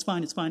 it's fine, it's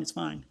fine, it's fine, it's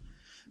fine.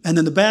 And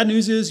then the bad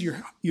news is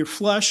your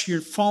flesh,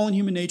 your fallen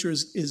human nature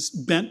is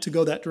bent to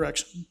go that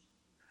direction.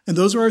 And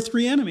those are our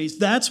three enemies.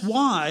 That's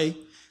why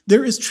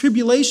there is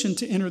tribulation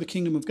to enter the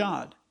kingdom of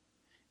God.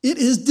 It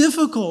is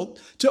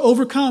difficult to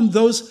overcome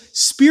those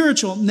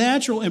spiritual,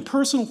 natural, and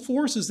personal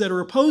forces that are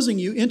opposing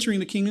you entering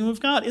the kingdom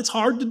of God. It's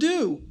hard to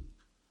do.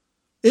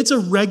 It's a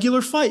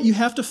regular fight. You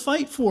have to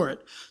fight for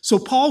it. So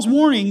Paul's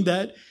warning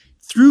that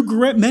through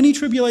many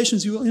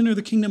tribulations you will enter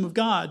the kingdom of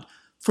God.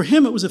 For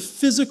him, it was a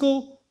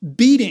physical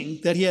beating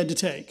that he had to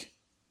take.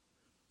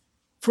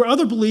 For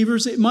other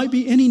believers, it might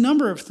be any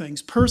number of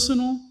things.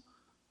 Personal,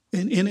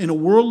 in a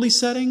worldly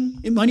setting.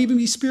 It might even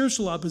be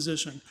spiritual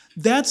opposition.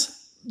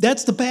 That's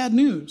the bad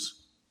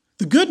news.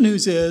 The good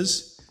news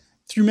is,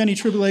 through many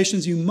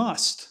tribulations, you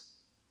must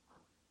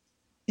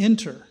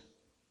enter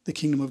the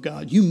kingdom of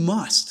God. You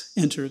must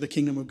enter the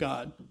kingdom of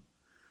God.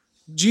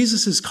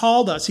 Jesus has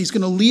called us. He's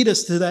going to lead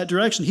us to that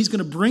direction. He's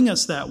going to bring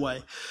us that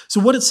way. So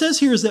what it says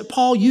here is that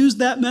Paul used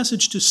that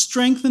message to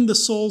strengthen the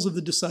souls of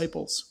the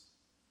disciples.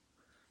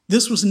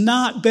 This was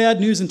not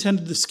bad news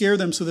intended to scare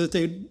them so that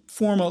they'd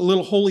form a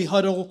little holy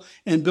huddle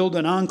and build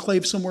an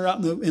enclave somewhere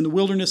out in the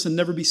wilderness and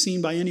never be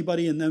seen by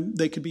anybody, and then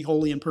they could be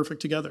holy and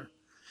perfect together.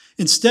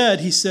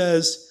 Instead, he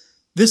says,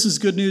 this is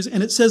good news,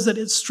 and it says that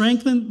it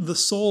strengthened the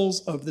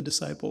souls of the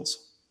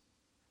disciples.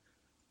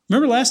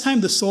 Remember last time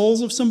the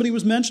souls of somebody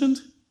was mentioned?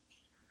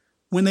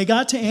 When they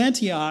got to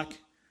Antioch,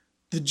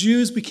 the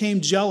Jews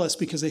became jealous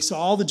because they saw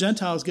all the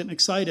Gentiles getting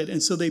excited,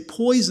 and so they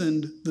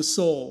poisoned the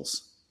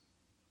souls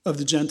of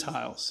the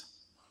Gentiles.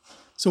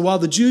 So while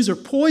the Jews are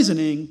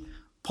poisoning,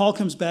 Paul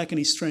comes back and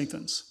he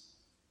strengthens.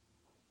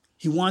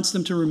 He wants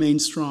them to remain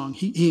strong.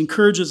 He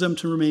encourages them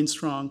to remain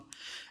strong.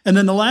 And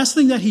then the last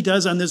thing that he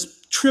does on this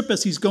trip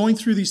as he's going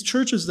through these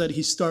churches that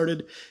he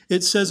started,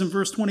 it says in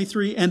verse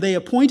 23, and they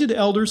appointed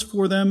elders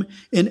for them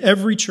in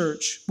every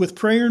church. With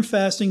prayer and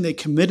fasting, they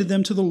committed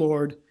them to the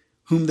Lord,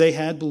 whom they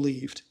had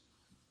believed.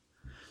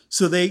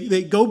 So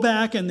they go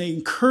back and they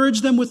encourage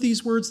them with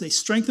these words, they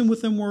strengthen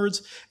with them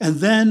words, and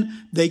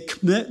then they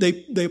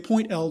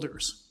appoint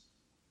elders.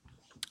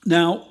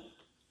 Now,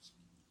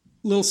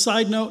 a little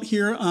side note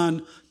here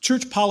on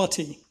church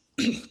polity.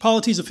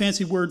 Polity is a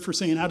fancy word for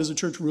saying how does a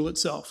church rule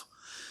itself.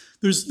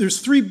 There's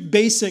three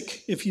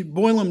basic, if you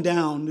boil them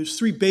down, there's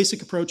three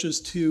basic approaches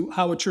to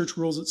how a church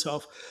rules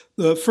itself.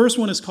 The first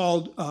one is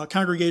called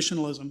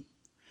congregationalism.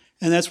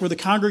 And that's where the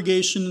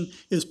congregation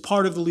is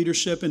part of the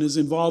leadership and is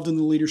involved in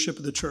the leadership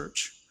of the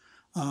church.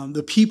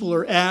 The people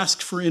are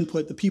asked for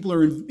input. The people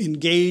are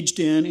engaged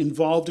in,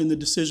 involved in the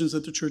decisions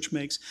that the church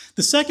makes.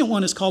 The second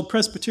one is called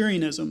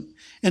Presbyterianism,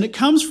 and it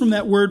comes from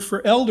that word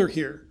for elder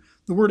here.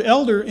 The word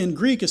elder in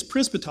Greek is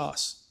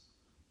presbytos,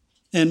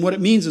 and what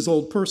it means is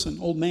old person,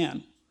 old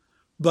man.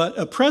 But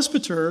a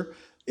presbyter,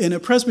 in a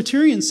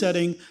Presbyterian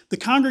setting, the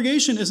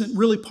congregation isn't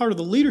really part of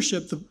the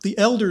leadership. The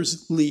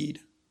elders lead.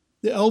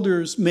 The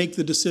elders make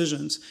the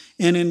decisions.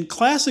 And in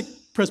classic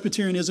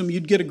Presbyterianism,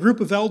 you'd get a group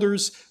of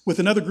elders with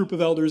another group of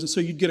elders, and so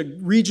you'd get a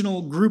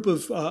regional group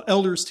of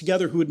elders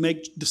together who would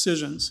make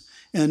decisions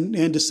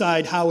and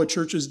decide how a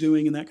church is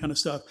doing and that kind of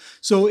stuff.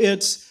 So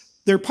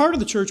they're part of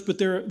the church, but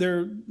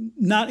they're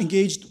not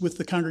engaged with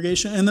the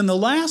congregation. And then the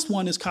last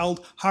one is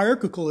called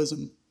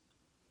hierarchicalism.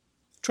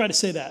 Try to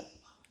say that.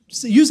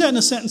 Use that in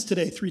a sentence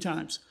today 3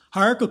 times.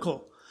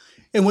 Hierarchical.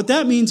 And what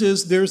that means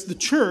is there's the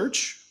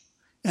church,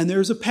 and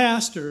there's a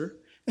pastor,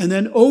 and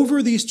then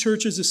over these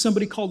churches is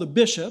somebody called a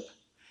bishop,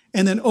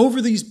 and then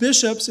over these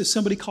bishops is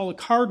somebody called a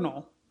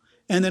cardinal,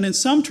 and then in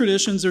some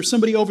traditions there's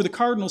somebody over the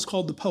cardinals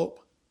called the pope.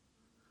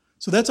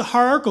 So that's a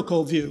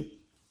hierarchical view.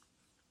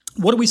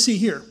 What do we see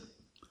here?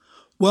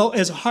 Well,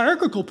 as a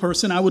hierarchical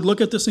person, I would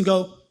look at this and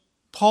go,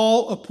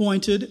 Paul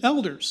appointed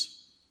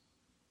elders.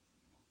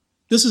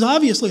 This is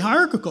obviously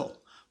hierarchical.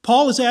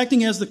 Paul is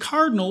acting as the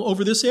cardinal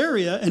over this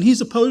area, and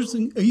he's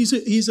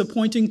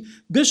appointing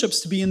bishops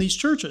to be in these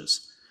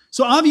churches.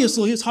 So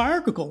obviously it's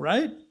hierarchical,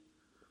 right?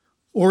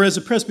 Or as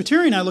a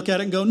Presbyterian, I look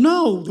at it and go,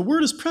 no, the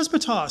word is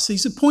presbytos.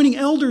 He's appointing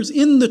elders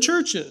in the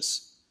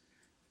churches.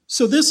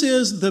 So this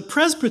is the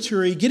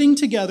presbytery getting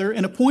together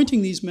and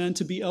appointing these men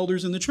to be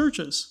elders in the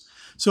churches.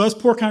 So us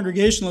poor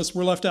Congregationalists,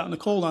 we're left out in the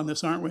cold on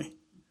this, aren't we?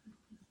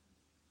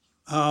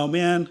 Oh,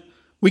 man.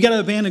 We got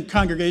to abandon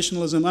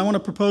Congregationalism. I want to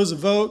propose a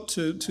vote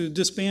to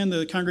disband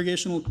the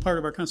congregational part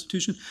of our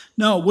Constitution.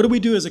 No, what do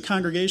we do as a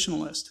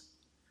Congregationalist?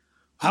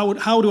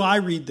 How do I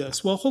read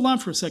this? Well, hold on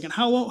for a second.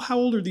 How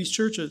old are these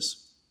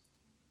churches?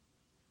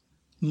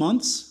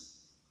 Months?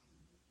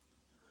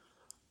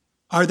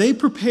 Are they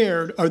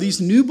prepared? Are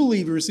these new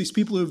believers, these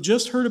people who have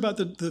just heard about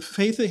the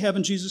faith they have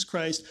in Jesus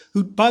Christ,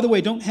 who, by the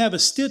way, don't have a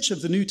stitch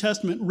of the New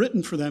Testament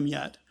written for them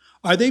yet,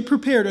 are they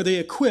prepared? Are they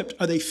equipped?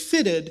 Are they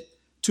fitted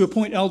to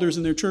appoint elders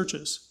in their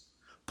churches?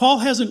 Paul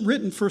hasn't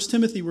written 1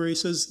 Timothy where he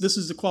says this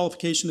is the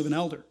qualification of an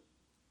elder.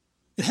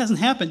 It hasn't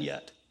happened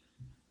yet.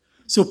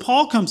 So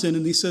Paul comes in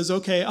and he says,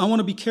 okay, I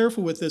want to be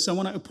careful with this. I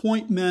want to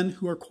appoint men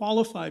who are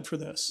qualified for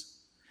this.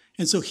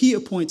 And so he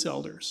appoints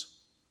elders.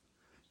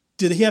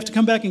 Did he have to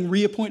come back and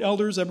reappoint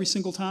elders every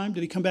single time?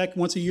 Did he come back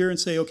once a year and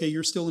say, okay,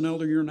 you're still an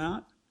elder, you're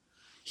not?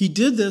 He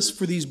did this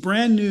for these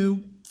brand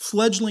new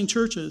fledgling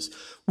churches.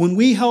 When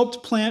we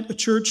helped plant a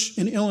church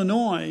in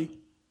Illinois,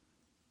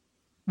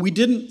 we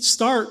didn't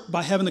start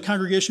by having the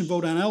congregation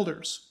vote on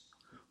elders.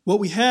 What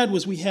we had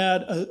was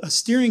a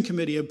steering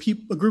committee,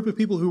 a group of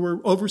people who were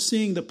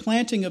overseeing the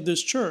planting of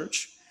this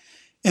church.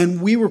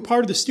 And we were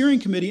part of the steering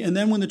committee. And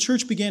then when the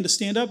church began to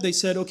stand up, they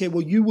said, okay,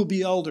 well, you will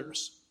be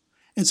elders.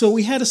 And so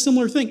we had a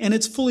similar thing, and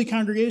it's fully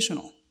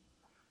congregational.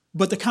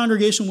 But the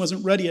congregation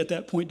wasn't ready at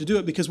that point to do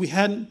it because we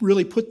hadn't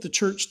really put the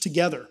church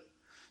together.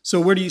 So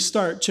where do you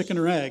start, chicken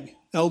or egg,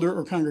 elder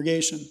or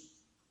congregation?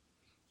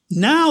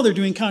 Now they're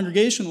doing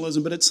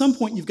congregationalism, but at some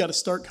point you've got to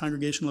start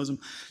congregationalism.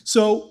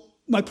 So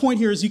my point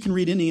here is you can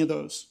read any of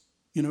those.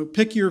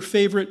 Pick your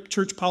favorite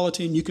church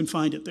polity and you can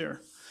find it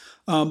there.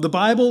 The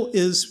Bible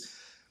is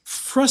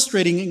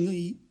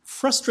frustratingly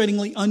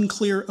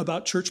unclear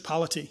about church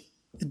polity.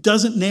 It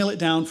doesn't nail it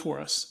down for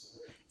us.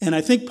 And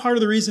I think part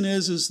of the reason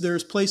is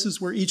there's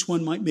places where each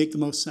one might make the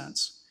most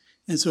sense.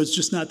 And so it's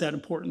just not that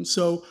important.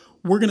 So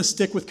we're going to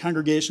stick with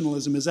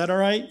congregationalism. Is that all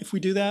right if we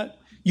do that?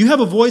 You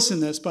have a voice in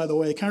this, by the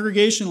way.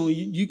 Congregational,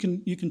 you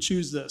can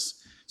choose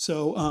this.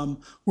 So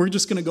we're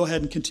just going to go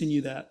ahead and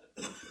continue that.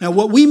 Now,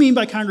 what we mean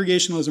by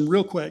congregationalism,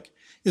 real quick,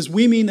 is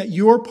we mean that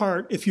you're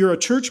part, if you're a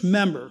church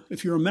member,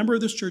 if you're a member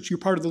of this church, you're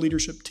part of the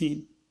leadership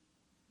team.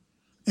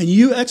 And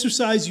you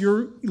exercise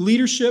your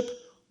leadership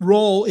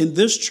role in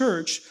this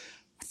church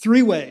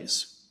 3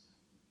 ways.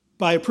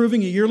 By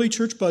approving a yearly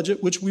church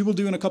budget, which we will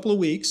do in a couple of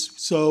weeks.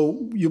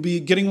 So you'll be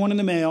getting one in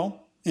the mail.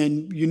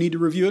 And you need to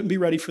review it and be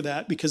ready for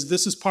that because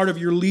this is part of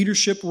your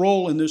leadership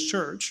role in this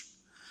church.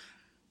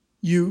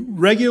 You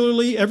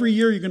regularly, every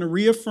year, you're going to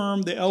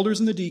reaffirm the elders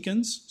and the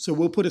deacons. So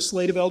we'll put a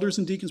slate of elders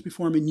and deacons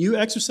before them. And you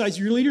exercise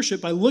your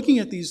leadership by looking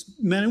at these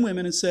men and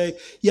women and say,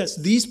 yes,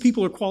 these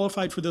people are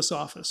qualified for this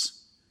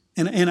office.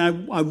 And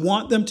I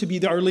want them to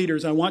be our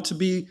leaders. I want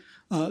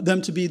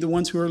them to be the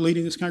ones who are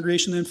leading this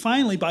congregation. And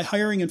finally, by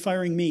hiring and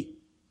firing me.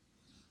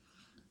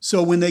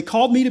 So when they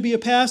called me to be a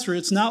pastor,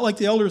 it's not like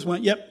the elders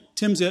went, yep,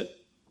 Tim's it.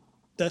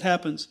 That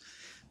happens.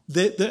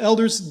 The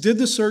elders did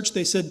the search.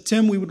 They said,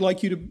 Tim, we would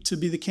like you to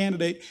be the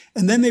candidate.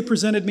 And then they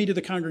presented me to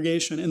the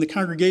congregation, and the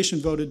congregation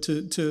voted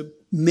to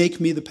make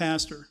me the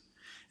pastor.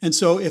 And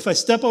so if I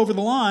step over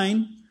the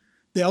line,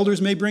 the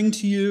elders may bring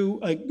to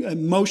you a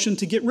motion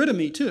to get rid of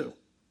me too.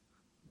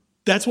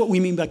 That's what we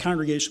mean by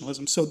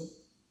congregationalism. So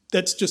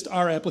that's just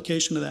our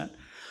application of that.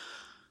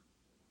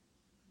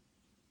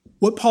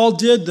 What Paul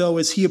did, though,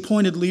 is he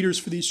appointed leaders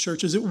for these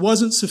churches. It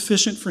wasn't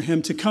sufficient for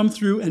him to come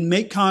through and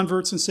make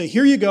converts and say,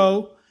 here you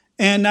go,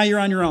 and now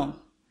you're on your own.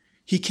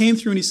 He came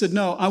through and he said,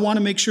 no, I want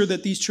to make sure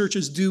that these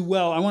churches do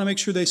well. I want to make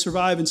sure they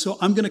survive. And so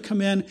I'm going to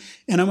come in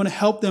and I'm going to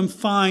help them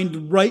find the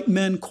right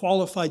men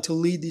qualified to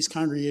lead these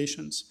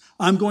congregations.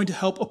 I'm going to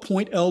help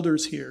appoint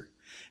elders here.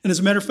 And as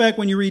a matter of fact,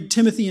 when you read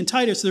Timothy and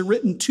Titus, they're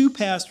written to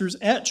pastors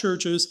at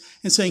churches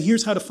and saying,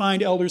 here's how to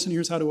find elders and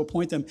here's how to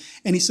appoint them.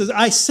 And he says,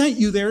 I sent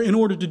you there in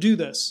order to do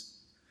this.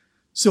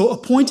 So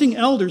appointing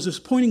elders,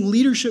 appointing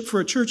leadership for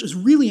a church is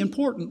really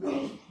important.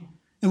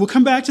 And we'll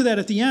come back to that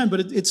at the end, but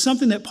it's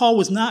something that Paul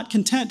was not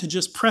content to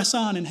just press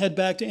on and head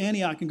back to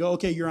Antioch and go,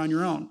 okay, you're on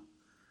your own.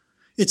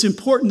 It's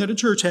important that a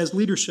church has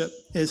leadership,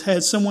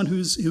 has someone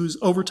who's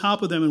over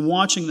top of them and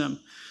watching them.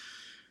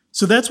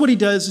 So that's what he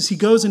does, is he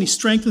goes and he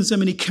strengthens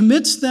them and he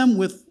commits them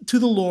to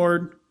the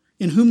Lord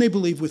in whom they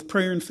believe with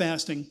prayer and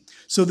fasting.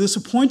 So this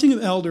appointing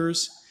of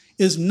elders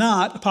is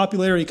not a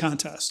popularity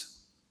contest.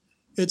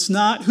 It's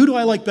not, who do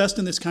I like best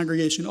in this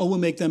congregation? Oh, we'll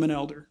make them an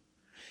elder.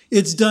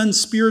 It's done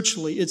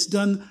spiritually. It's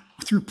done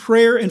through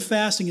prayer and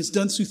fasting. It's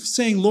done through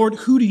saying, Lord,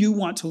 who do you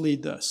want to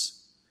lead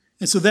this?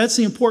 And so that's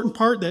the important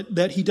part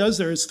that he does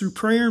there, is through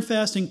prayer and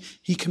fasting,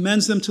 he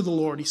commends them to the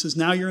Lord. He says,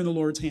 now you're in the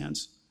Lord's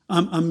hands.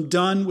 I'm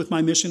done with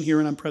my mission here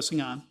and I'm pressing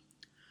on.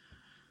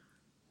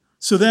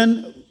 So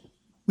then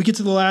we get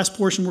to the last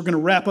portion. We're going to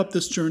wrap up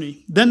this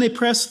journey. Then they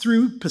pressed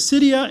through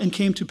Pisidia and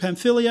came to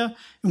Pamphylia.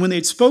 And when they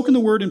had spoken the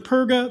word in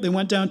Perga, they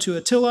went down to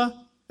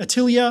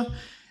Attalia.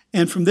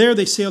 And from there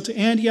they sailed to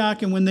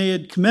Antioch. And when they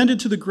had commended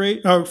to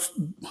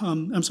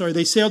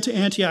they sailed to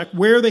Antioch,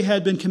 where they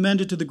had been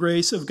commended to the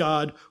grace of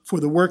God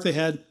for the work they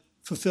had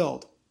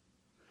fulfilled.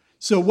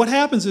 So what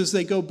happens is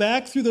they go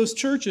back through those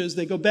churches,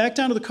 they go back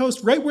down to the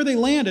coast, right where they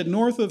landed,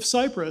 north of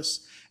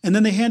Cyprus, and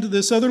then they hand to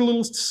this other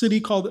little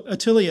city called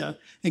Attalia.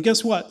 And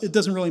guess what? It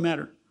doesn't really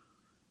matter.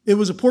 It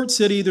was a port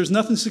city. There's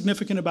nothing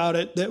significant about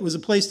it. That was a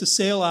place to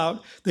sail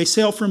out. They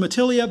sail from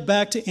Attalia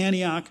back to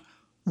Antioch,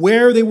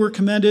 where they were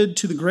commended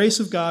to the grace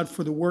of God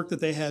for the work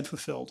that they had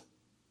fulfilled.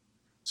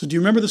 So do you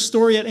remember the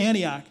story at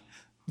Antioch?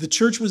 The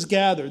church was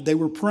gathered. They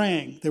were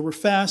praying. They were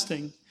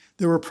fasting.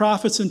 There were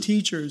prophets and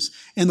teachers.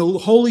 And the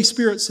Holy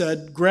Spirit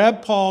said,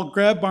 grab Paul,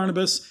 grab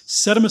Barnabas,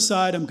 set them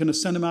aside. I'm going to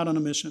send them out on a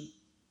mission.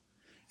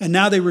 And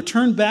now they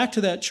return back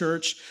to that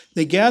church.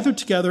 They gather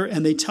together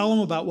and they tell them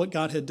about what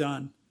God had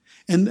done.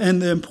 And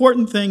the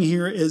important thing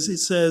here is it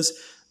says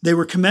they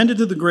were commended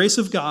to the grace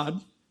of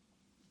God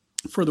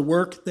for the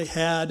work they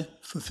had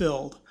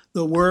fulfilled.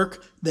 The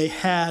work they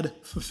had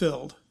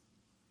fulfilled.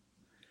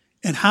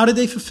 And how did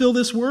they fulfill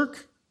this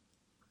work?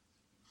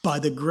 By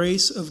the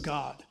grace of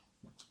God.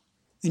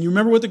 And you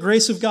remember what the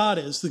grace of God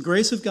is. The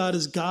grace of God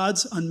is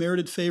God's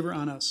unmerited favor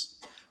on us.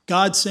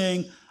 God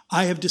saying,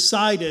 I have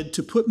decided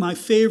to put my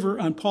favor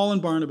on Paul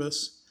and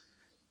Barnabas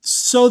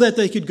so that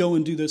they could go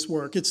and do this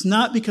work. It's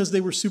not because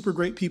they were super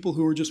great people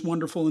who were just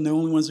wonderful and the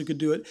only ones that could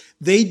do it.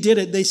 They did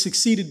it. They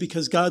succeeded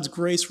because God's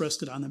grace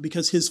rested on them,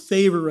 because his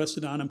favor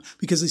rested on them,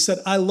 because he said,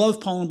 I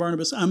love Paul and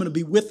Barnabas. I'm going to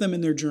be with them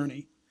in their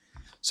journey.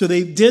 So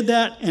they did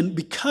that, and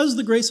because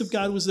the grace of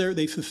God was there,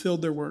 they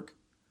fulfilled their work.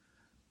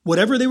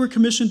 Whatever they were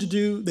commissioned to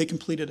do, they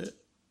completed it.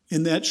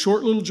 In that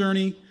short little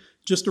journey,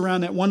 just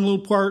around that one little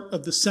part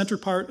of the center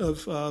part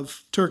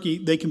of Turkey,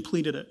 they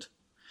completed it.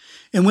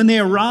 And when they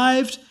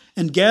arrived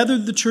and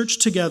gathered the church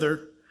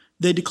together,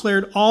 they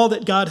declared all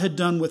that God had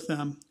done with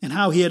them and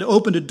how he had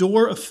opened a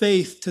door of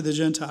faith to the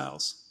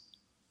Gentiles.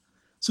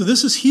 So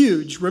this is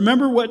huge.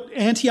 Remember what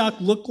Antioch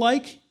looked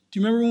like? Do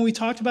you remember when we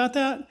talked about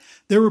that?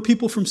 There were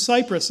people from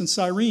Cyprus and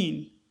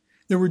Cyrene.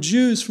 There were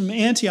Jews from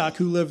Antioch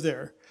who lived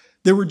there.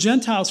 There were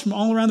Gentiles from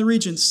all around the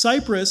region.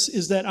 Cyprus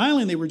is that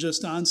island they were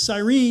just on.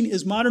 Cyrene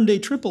is modern-day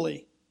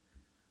Tripoli.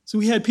 So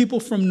we had people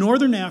from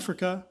northern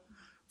Africa,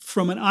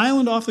 from an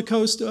island off the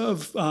coast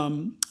of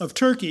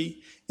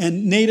Turkey,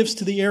 and natives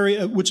to the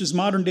area, which is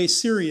modern-day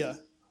Syria,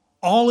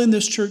 all in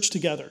this church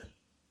together.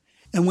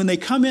 And when they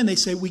come in, they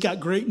say, we got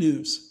great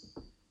news.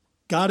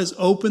 God has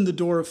opened the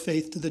door of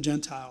faith to the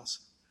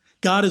Gentiles.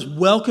 God is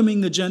welcoming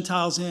the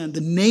Gentiles in.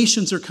 The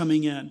nations are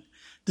coming in.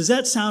 Does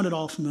that sound at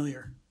all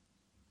familiar?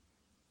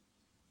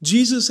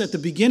 Jesus, at the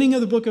beginning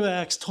of the book of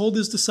Acts, told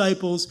his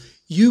disciples,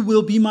 you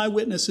will be my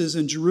witnesses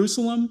in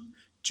Jerusalem,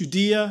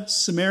 Judea,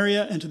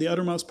 Samaria, and to the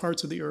uttermost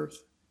parts of the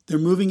earth. They're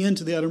moving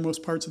into the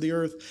uttermost parts of the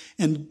earth.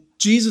 And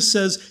Jesus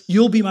says,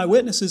 you'll be my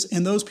witnesses,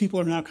 and those people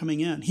are now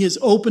coming in. He has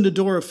opened a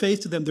door of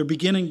faith to them. They're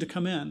beginning to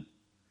come in.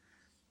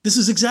 This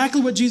is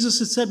exactly what Jesus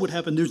had said would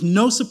happen. There's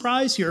no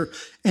surprise here.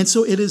 And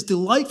so it is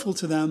delightful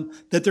to them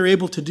that they're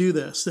able to do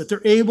this, that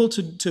they're able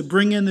to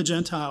bring in the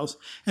Gentiles.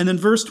 And then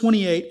verse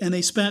 28, and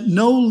they spent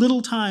no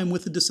little time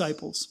with the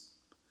disciples.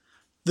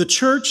 The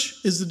church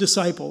is the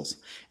disciples.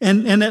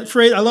 And that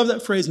phrase, I love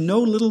that phrase, no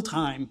little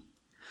time.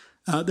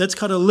 That's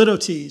called a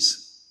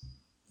litotes,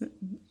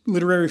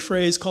 literary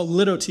phrase called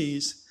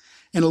litotes.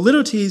 And a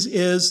litotes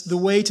is the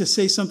way to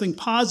say something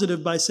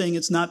positive by saying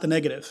it's not the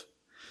negative.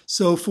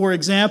 So, for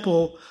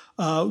example,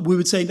 we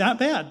would say, not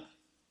bad.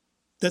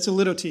 That's a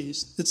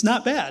litotes. It's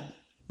not bad.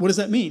 What does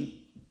that mean?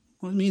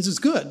 Well, it means it's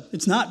good.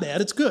 It's not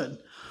bad, it's good.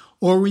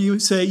 Or where you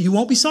say, you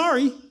won't be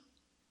sorry.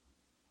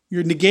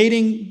 You're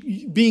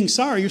negating being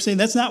sorry. You're saying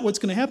that's not what's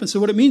going to happen. So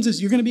what it means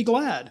is you're going to be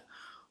glad.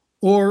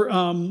 Or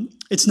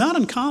it's not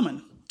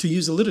uncommon to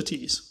use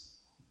Elidites.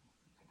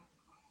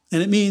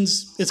 And it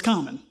means it's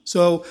common.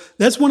 So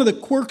that's one of the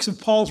quirks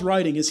of Paul's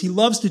writing is he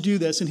loves to do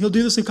this. And he'll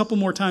do this a couple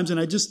more times. And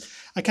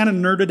I kind of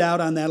nerded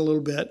out on that a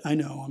little bit. I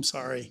know, I'm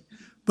sorry.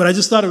 But I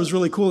just thought it was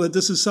really cool that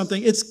this is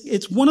something,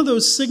 it's one of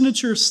those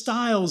signature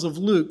styles of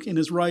Luke in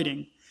his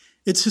writing.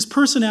 It's his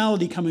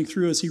personality coming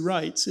through as he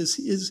writes.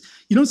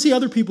 You don't see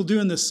other people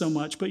doing this so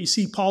much, but you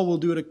see Paul will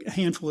do it a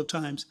handful of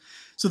times.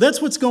 So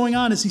that's what's going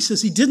on is he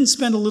says he didn't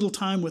spend a little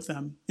time with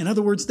them. In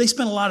other words, they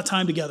spent a lot of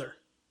time together.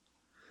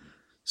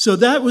 So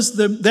that was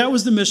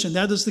the mission.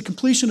 That is the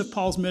completion of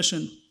Paul's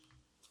mission.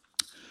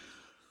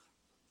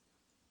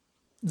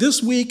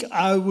 This week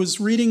I was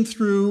reading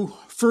through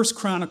 1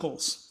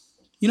 Chronicles.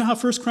 You know how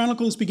 1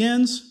 Chronicles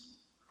begins?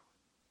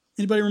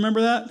 Anybody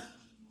remember that?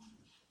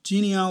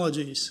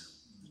 Genealogies.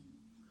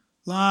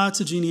 Lots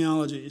of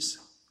genealogies.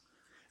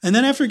 And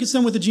then after it gets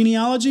done with the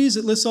genealogies,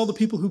 it lists all the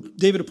people who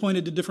David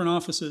appointed to different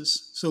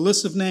offices. So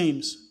lists of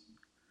names.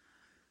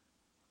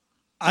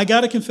 I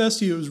got to confess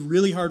to you, it was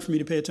really hard for me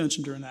to pay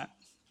attention during that.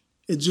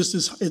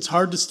 It's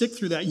hard to stick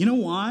through that. You know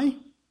why?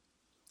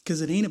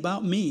 Because it ain't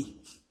about me.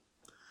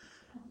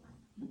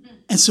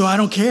 And so I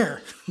don't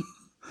care.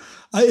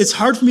 It's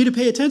hard for me to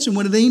pay attention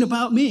when it ain't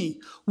about me.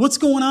 What's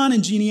going on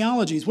in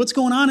genealogies? What's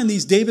going on in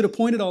these David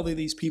appointed all of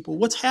these people?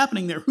 What's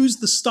happening there? Who's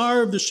the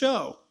star of the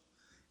show?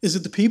 Is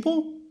it the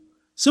people?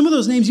 Some of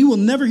those names you will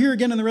never hear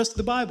again in the rest of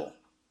the Bible.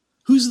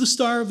 Who's the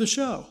star of the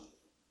show?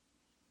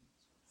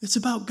 It's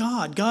about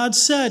God. God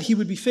said he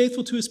would be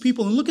faithful to his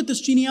people. And look at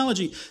this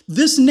genealogy.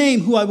 This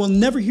name, who I will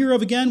never hear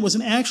of again, was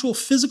an actual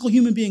physical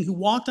human being who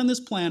walked on this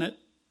planet.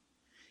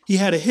 He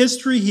had a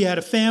history, he had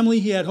a family,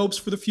 he had hopes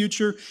for the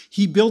future.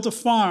 He built a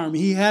farm,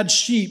 he had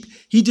sheep.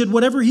 He did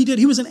whatever he did.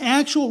 He was an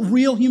actual,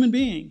 real human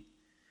being.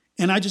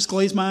 And I just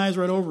glazed my eyes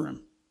right over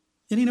him.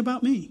 It ain't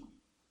about me.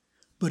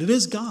 But it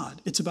is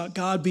God. It's about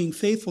God being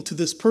faithful to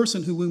this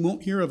person who we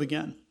won't hear of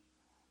again.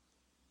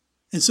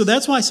 And so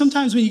that's why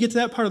sometimes when you get to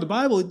that part of the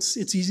Bible,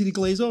 it's easy to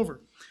glaze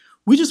over.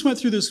 We just went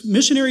through this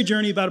missionary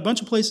journey about a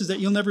bunch of places that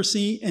you'll never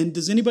see. And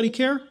does anybody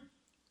care?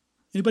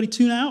 Anybody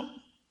tune out?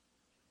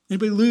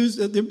 Anybody lose?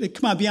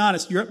 Come on, be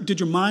honest. Did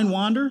your mind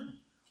wander?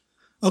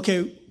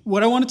 Okay,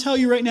 what I want to tell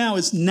you right now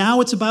is now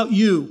it's about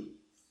you.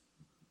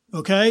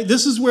 Okay?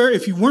 This is where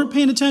if you weren't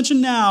paying attention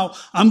now,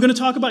 I'm going to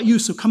talk about you.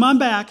 So come on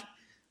back.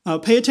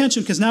 Pay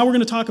attention because now we're going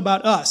to talk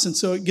about us. And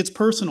so it gets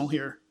personal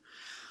here.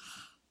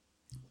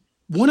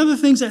 One of the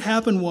things that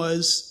happened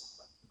was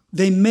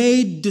they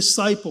made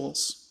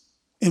disciples,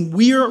 and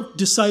we are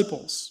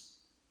disciples.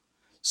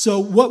 So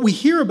what we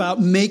hear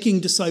about making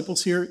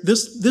disciples here,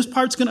 this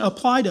part's going to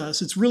apply to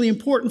us. It's really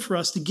important for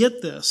us to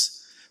get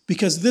this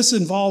because this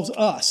involves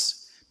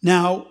us.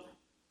 Now,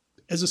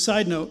 as a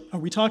side note, are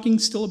we talking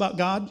still about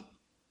God?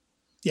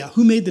 Yeah,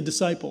 who made the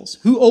disciples?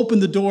 Who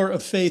opened the door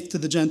of faith to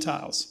the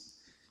Gentiles?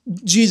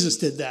 Jesus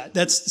did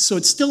that. So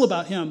it's still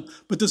about him,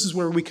 but this is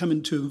where we come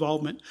into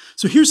involvement.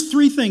 So here's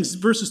three things.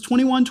 Verses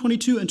 21,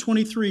 22, and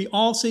 23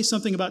 all say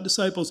something about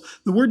disciples.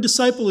 The word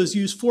disciple is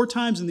used 4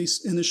 times in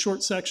this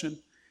short section.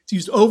 It's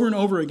used over and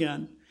over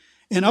again.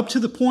 And up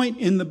to the point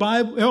in the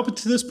Bible, up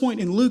to this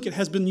point in Luke, it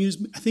has been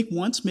used, I think,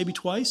 once, maybe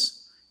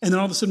twice. And then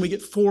all of a sudden we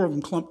get 4 of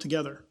them clumped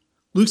together.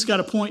 Luke's got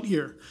a point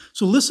here.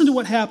 So listen to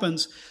what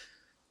happens.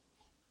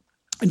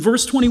 In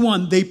verse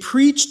 21, they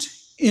preached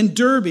in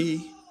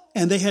Derbe,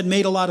 and they had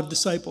made a lot of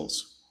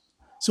disciples.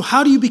 So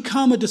how do you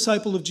become a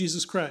disciple of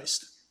Jesus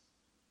Christ?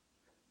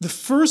 The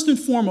first and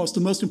foremost,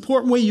 the most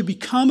important way you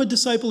become a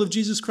disciple of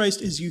Jesus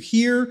Christ is you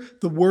hear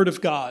the word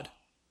of God.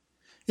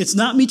 It's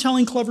not me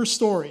telling clever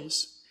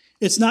stories.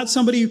 It's not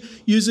somebody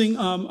using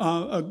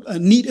a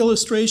neat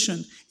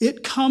illustration.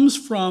 It comes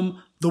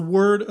from the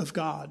word of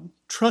God,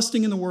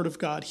 trusting in the word of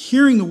God,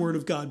 hearing the word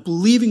of God,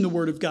 believing the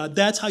word of God.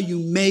 That's how you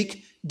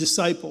make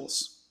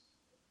disciples.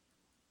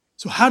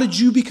 So how did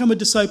you become a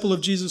disciple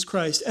of Jesus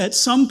Christ? At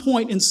some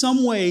point, in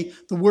some way,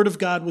 the Word of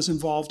God was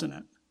involved in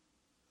it.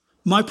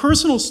 My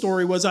personal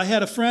story was I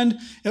had a friend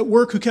at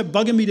work who kept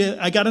bugging me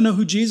I got to know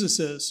who Jesus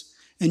is.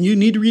 And you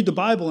need to read the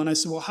Bible. And I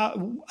said, well,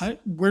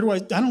 what do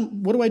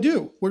I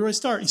do? Where do I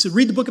start? He said,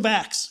 read the book of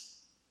Acts.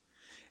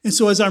 And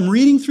so as I'm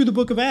reading through the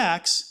book of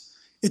Acts,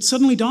 it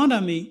suddenly dawned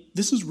on me,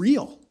 this is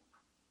real.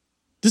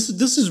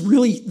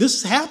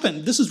 This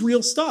happened. This is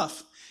real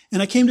stuff.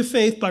 And I came to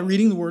faith by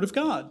reading the Word of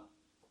God.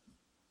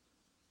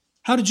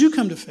 How did you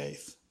come to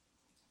faith?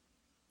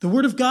 The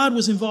Word of God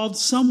was involved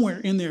somewhere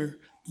in there.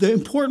 The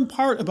important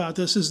part about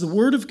this is the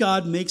Word of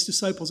God makes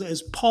disciples.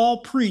 As Paul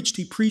preached,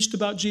 he preached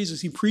about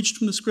Jesus. He preached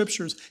from the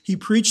Scriptures. He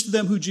preached to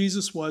them who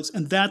Jesus was,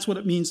 and that's what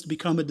it means to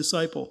become a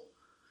disciple.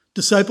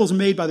 Disciples are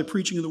made by the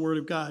preaching of the Word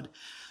of God.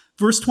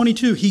 Verse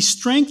 22, he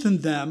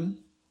strengthened them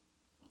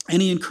and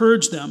he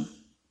encouraged them.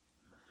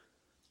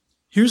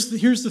 Here's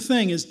the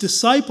thing, is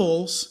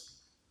disciples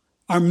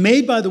are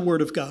made by the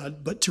Word of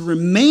God, but to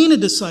remain a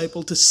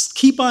disciple, to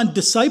keep on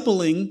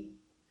discipling,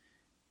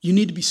 You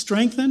need to be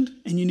strengthened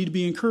and you need to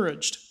be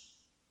encouraged.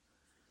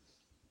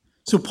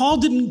 So Paul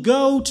didn't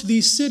go to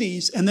these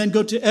cities and then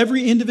go to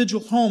every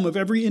individual home of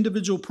every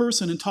individual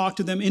person and talk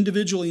to them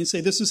individually and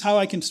say, this is how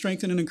I can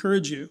strengthen and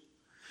encourage you.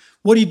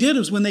 What he did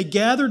is when they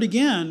gathered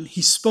again,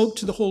 he spoke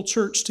to the whole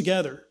church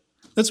together.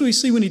 That's what we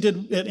see when he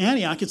did at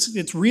Antioch.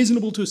 It's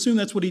reasonable to assume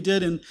that's what he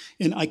did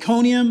in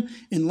Iconium,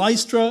 in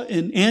Lystra,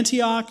 in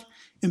Antioch,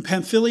 in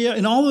Pamphylia.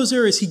 In all those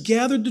areas, he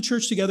gathered the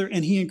church together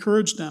and he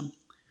encouraged them.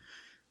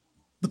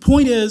 The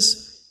point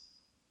is,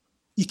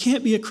 you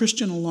can't be a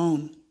Christian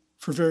alone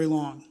for very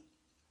long.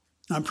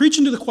 Now, I'm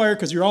preaching to the choir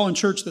because you're all in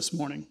church this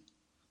morning,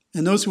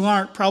 and those who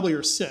aren't probably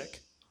are sick.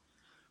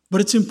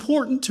 But it's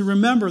important to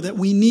remember that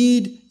we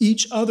need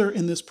each other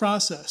in this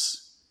process.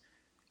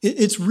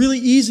 It's really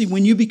easy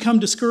when you become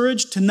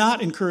discouraged to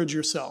not encourage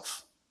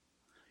yourself.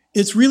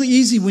 It's really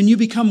easy when you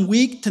become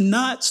weak to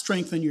not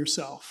strengthen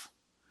yourself.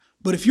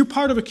 But if you're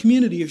part of a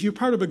community, if you're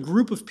part of a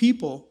group of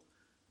people,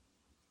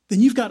 then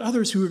you've got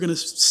others who are going to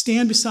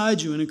stand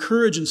beside you and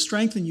encourage and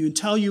strengthen you and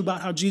tell you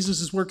about how Jesus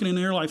is working in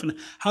their life and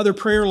how their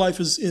prayer life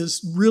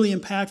is really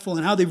impactful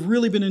and how they've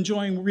really been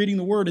enjoying reading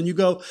the Word. And you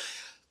go,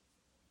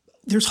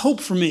 there's hope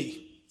for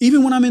me,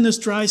 even when I'm in this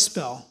dry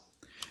spell.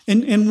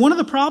 And one of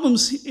the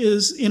problems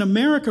is in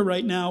America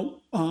right now,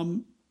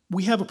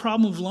 we have a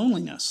problem of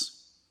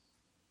loneliness.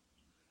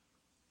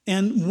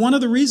 And one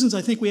of the reasons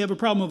I think we have a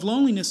problem of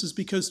loneliness is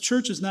because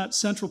church is not a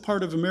central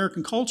part of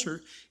American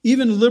culture.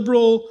 Even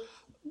liberal,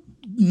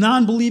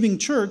 non-believing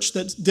church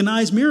that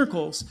denies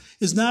miracles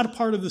is not a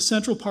part of the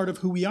central part of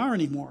who we are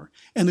anymore.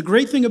 And the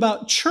great thing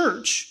about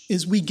church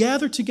is we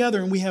gather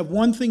together and we have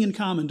one thing in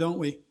common, don't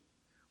we?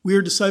 We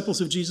are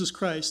disciples of Jesus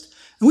Christ.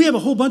 And we have a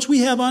whole bunch we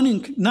have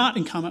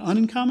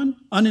uncommon.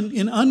 I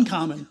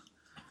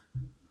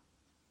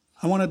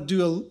want to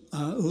do a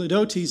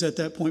Lidotes at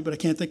that point, but I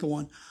can't think of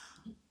one.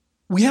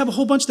 We have a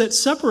whole bunch that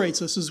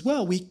separates us as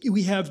well.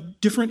 We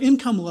have different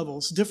income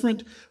levels,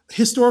 different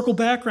historical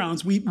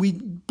backgrounds. We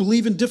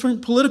believe in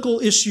different political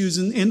issues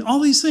and all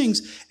these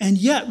things. And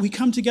yet we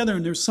come together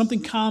and there's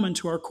something common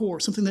to our core,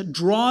 something that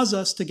draws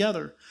us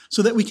together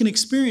so that we can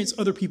experience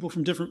other people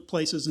from different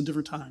places and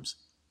different times.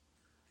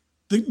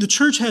 The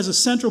church has a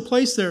central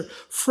place there.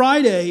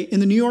 Friday in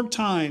the New York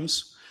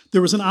Times,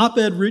 there was an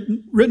op-ed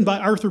written by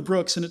Arthur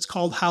Brooks, and it's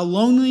called How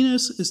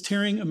Loneliness is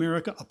Tearing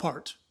America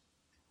Apart.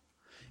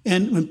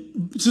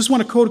 And just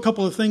want to quote a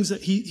couple of things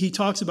that he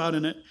talks about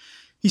in it.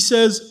 He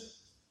says,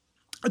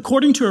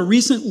 according to a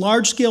recent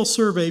large-scale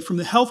survey from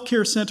the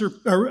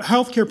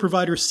healthcare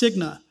provider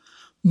Cigna,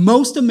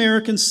 most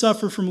Americans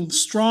suffer from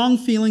strong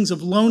feelings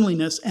of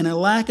loneliness and a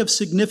lack of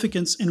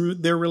significance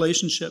in their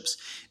relationships.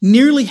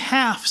 Nearly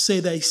half say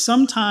they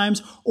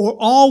sometimes or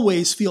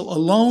always feel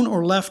alone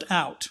or left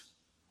out.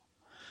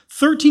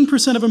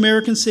 13% of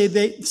Americans say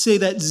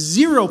that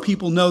 0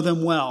 people know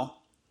them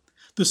well.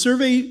 The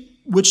survey,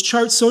 which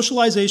charts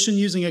socialization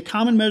using a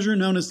common measure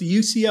known as the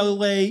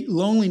UCLA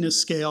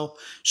loneliness scale,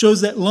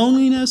 shows that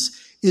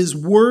loneliness is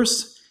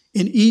worse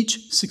in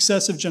each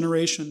successive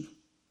generation.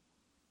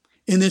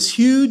 In this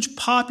huge,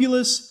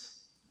 populous,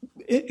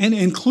 and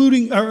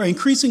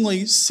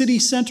increasingly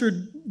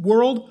city-centered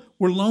world,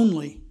 we're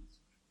lonely.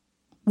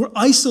 We're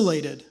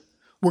isolated.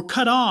 We're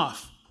cut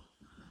off.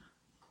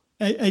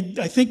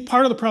 I think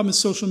part of the problem is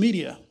social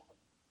media.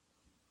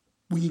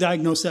 We can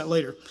diagnose that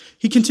later.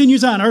 He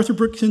continues on. Arthur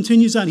Brooks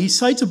continues on. He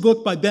cites a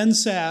book by Ben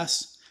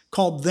Sass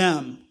called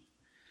Them.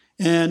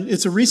 And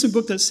it's a recent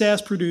book that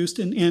Sass produced.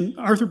 And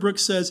Arthur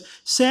Brooks says,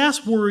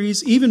 Sass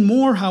worries even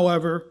more,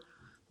 however,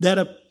 that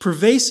about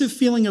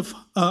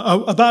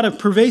a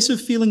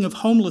pervasive feeling of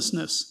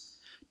homelessness.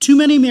 Too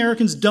many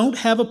Americans don't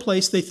have a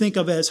place they think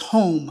of as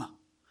home,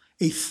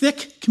 a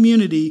thick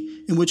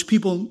community in which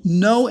people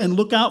know and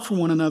look out for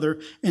one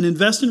another and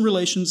invest in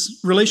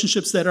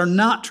relationships that are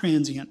not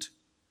transient.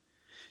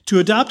 To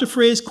adopt a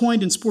phrase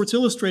coined in Sports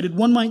Illustrated,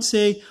 one might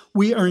say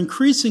we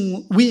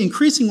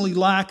increasingly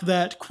lack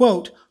that,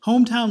 quote,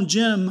 hometown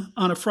gym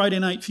on a Friday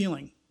night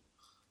feeling.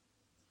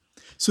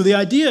 So the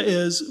idea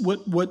is,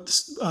 what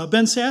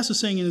Ben Sass is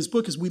saying in his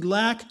book is we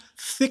lack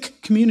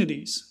thick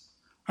communities.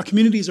 Our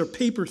communities are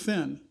paper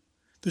thin.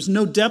 There's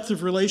no depth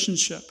of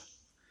relationship.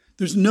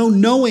 There's no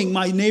knowing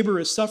my neighbor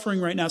is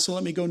suffering right now, so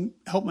let me go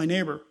help my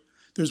neighbor.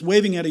 There's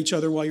waving at each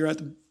other while you're at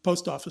the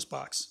post office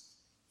box,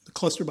 the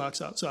cluster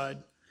box outside.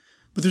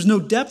 But there's no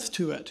depth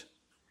to it.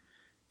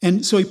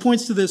 And so he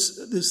points to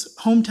this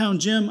hometown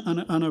gym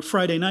on a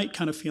Friday night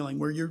kind of feeling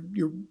where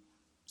you're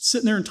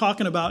sitting there and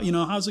talking about,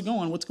 how's it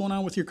going? What's going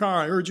on with your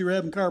car? I heard you were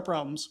having car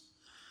problems.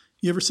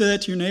 You ever say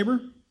that to your neighbor?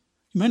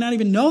 You might not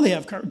even know they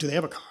have a car. Do they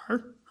have a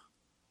car?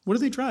 What do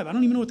they drive? I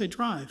don't even know what they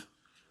drive.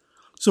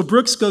 So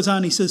Brooks goes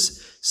on, he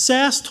says,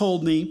 Sass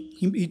told me,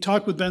 he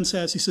talked with Ben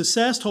Sass, he says,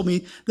 Sass told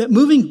me that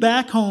moving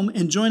back home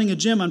and joining a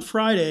gym on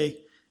Friday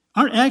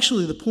aren't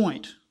actually the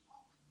point.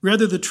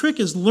 Rather, the trick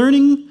is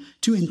learning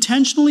to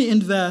intentionally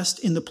invest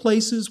in the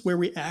places where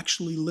we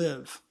actually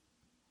live.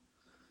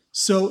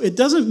 So it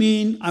doesn't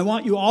mean I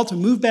want you all to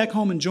move back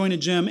home and join a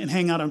gym and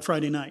hang out on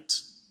Friday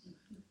nights.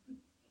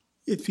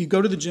 If you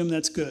go to the gym,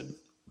 that's good.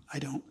 I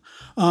don't.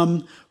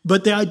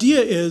 But the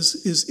idea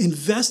is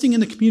investing in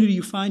the community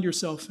you find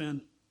yourself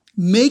in.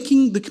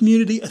 Making the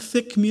community a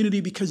thick community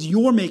because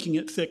you're making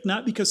it thick,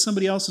 not because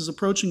somebody else is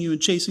approaching you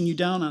and chasing you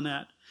down on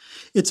that.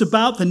 It's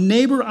about the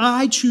neighbor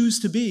I choose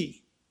to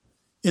be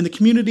in the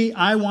community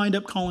I wind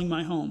up calling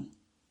my home.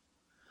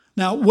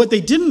 Now, what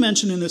they didn't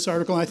mention in this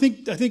article, and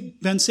I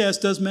think Ben Sass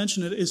does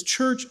mention it, is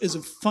church is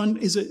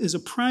a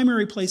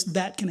primary place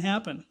that can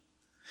happen.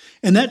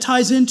 And that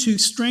ties into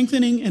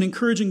strengthening and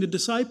encouraging the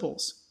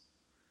disciples.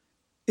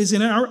 Is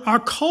in our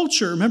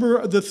culture,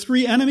 remember the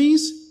three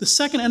enemies? The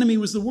second enemy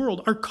was the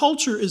world. Our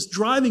culture is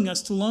driving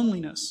us to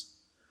loneliness,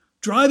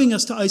 driving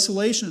us to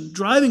isolation,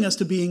 driving us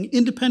to being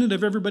independent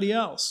of everybody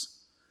else.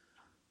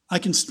 I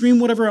can stream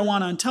whatever I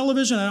want on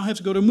television. I don't have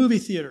to go to a movie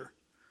theater.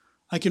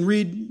 I can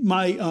read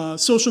my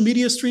social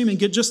media stream and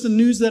get just the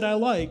news that I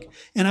like.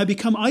 And I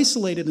become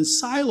isolated and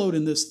siloed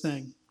in this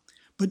thing.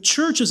 But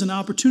church is an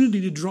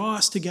opportunity to draw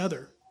us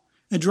together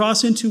and draw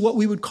us into what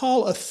we would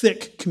call a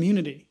thick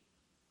community.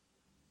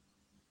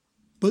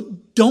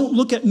 But don't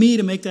look at me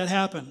to make that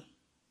happen.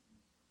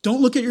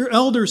 Don't look at your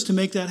elders to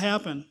make that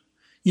happen.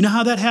 You know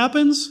how that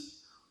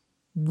happens?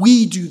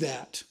 We do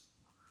that.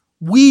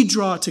 We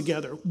draw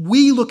together.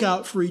 We look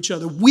out for each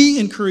other. We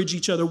encourage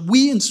each other.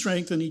 We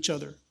strengthen each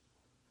other.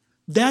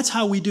 That's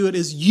how we do it,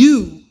 is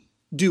you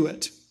do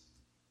it.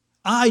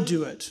 I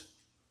do it.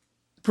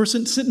 The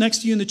person sitting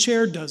next to you in the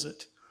chair does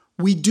it.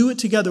 We do it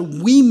together.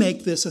 We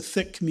make this a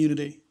thick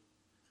community.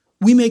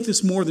 We make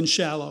this more than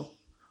shallow.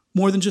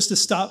 More than just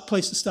a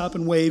place to stop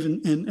and wave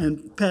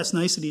and pass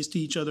niceties to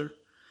each other.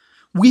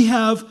 We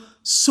have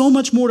so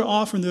much more to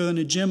offer than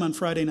a gym on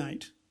Friday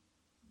night.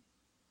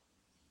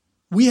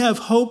 We have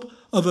hope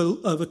of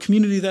a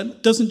community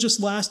that doesn't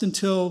just last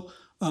until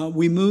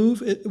we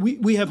move.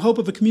 We have hope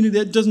of a community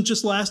that doesn't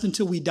just last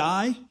until we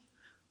die.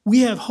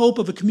 We have hope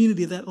of a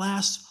community that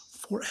lasts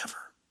forever.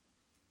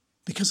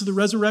 Because of the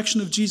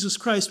resurrection of Jesus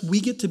Christ,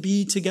 we get to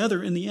be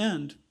together in the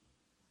end.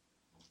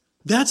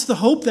 That's the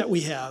hope that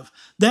we have.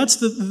 That's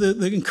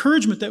the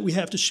encouragement that we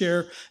have to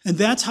share. And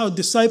that's how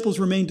disciples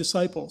remain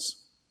disciples.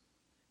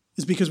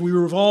 Is because we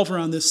revolve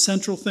around this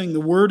central thing.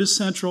 The word is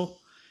central.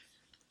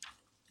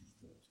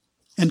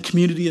 And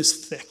community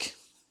is thick.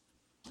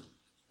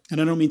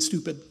 And I don't mean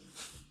stupid.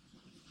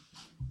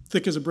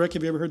 Thick as a brick.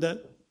 Have you ever heard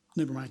that?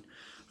 Never mind.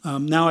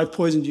 Now I've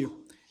poisoned you.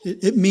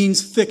 It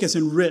means thick as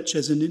in rich,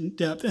 as in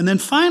depth. And then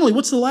finally,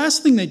 what's the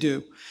last thing they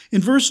do? In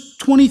verse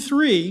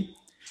 23...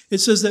 it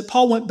says that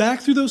Paul went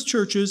back through those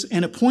churches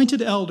and appointed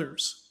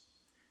elders,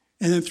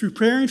 and then through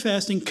prayer and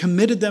fasting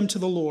committed them to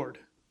the Lord.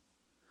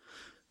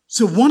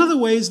 So one of the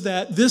ways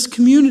that this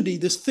community,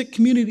 this thick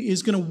community,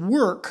 is going to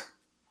work,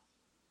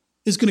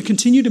 is going to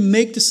continue to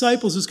make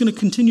disciples, is going to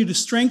continue to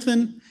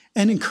strengthen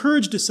and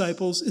encourage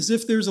disciples, is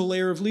if there's a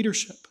layer of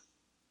leadership.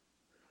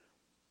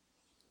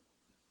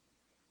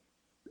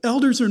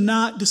 Elders are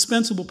not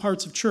dispensable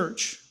parts of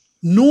church,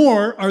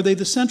 nor are they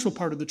the central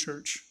part of the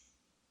church.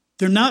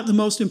 They're not the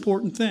most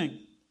important thing.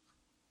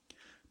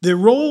 Their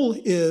role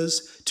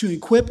is to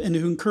equip and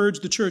to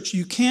encourage the church.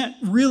 You can't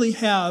really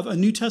have a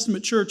New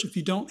Testament church if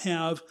you don't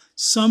have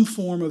some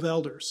form of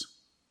elders,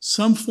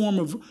 some form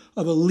of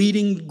a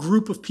leading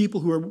group of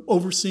people who are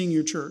overseeing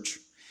your church.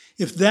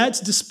 If that's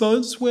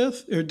dispensed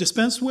with,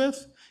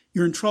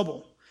 you're in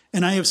trouble.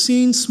 And I have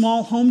seen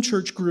small home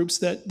church groups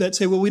that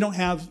say, well, we don't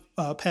have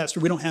a pastor,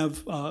 we don't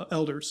have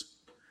elders.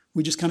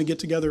 We just kind of get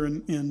together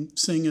and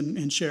sing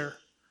and share.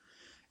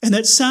 And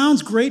that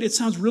sounds great. It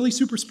sounds really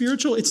super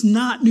spiritual. It's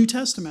not New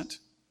Testament.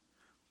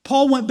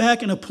 Paul went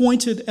back and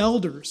appointed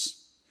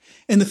elders.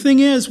 And the thing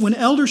is, when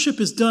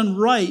eldership is done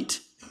right,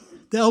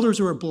 the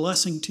elders are a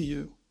blessing to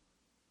you.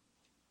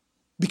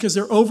 Because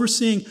they're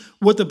overseeing,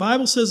 what the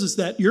Bible says is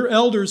that your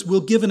elders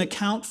will give an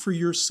account for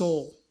your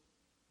soul.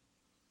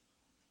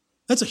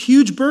 That's a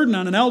huge burden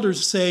on an elder to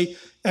say,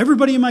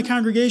 everybody in my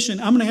congregation,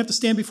 I'm going to have to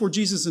stand before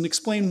Jesus and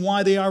explain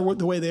why they are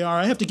the way they are.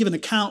 I have to give an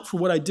account for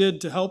what I did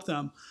to help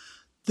them.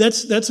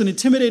 That's an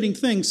intimidating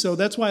thing, so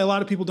that's why a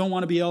lot of people don't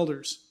want to be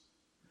elders.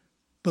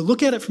 But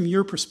look at it from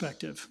your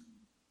perspective.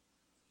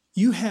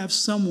 You have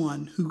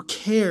someone who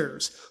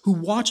cares, who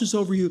watches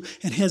over you,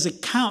 and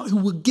who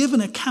will give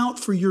an account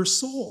for your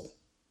soul.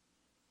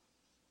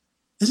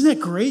 Isn't that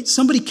great?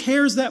 Somebody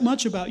cares that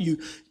much about you.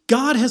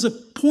 God has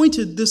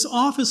appointed this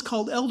office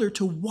called elder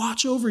to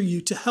watch over you,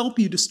 to help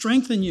you, to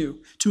strengthen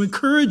you, to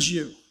encourage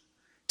you,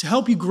 to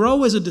help you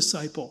grow as a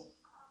disciple.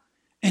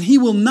 And he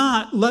will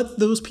not let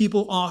those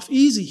people off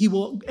easy. He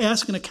will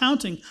ask an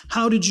accounting,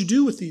 how did you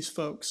do with these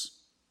folks?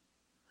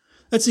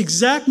 That's the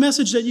exact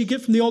message that you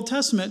get from the Old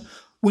Testament.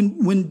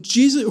 When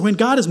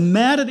God is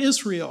mad at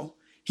Israel,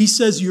 he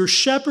says, your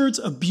shepherds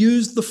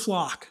abused the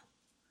flock.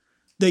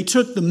 They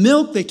took the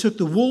milk, they took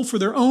the wool for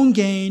their own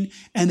gain,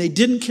 and they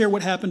didn't care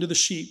what happened to the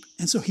sheep.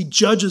 And so he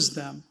judges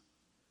them.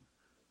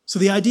 So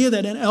the idea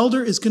that an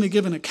elder is going to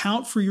give an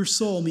account for your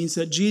soul means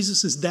that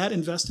Jesus is that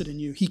invested in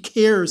you. He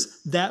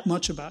cares that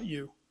much about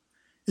you,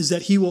 is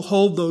that he will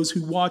hold those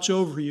who watch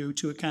over you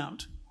to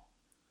account.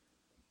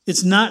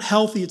 It's not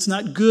healthy. It's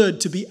not good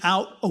to be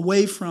out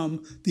away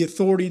from the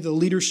authority, the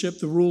leadership,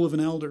 the rule of an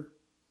elder.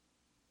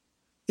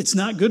 It's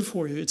not good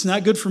for you. It's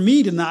not good for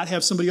me to not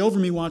have somebody over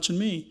me watching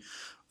me.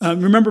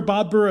 Remember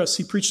Bob Burris?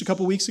 He preached a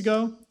couple weeks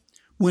ago.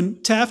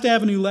 When Taft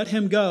Avenue let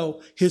him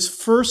go, his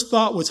first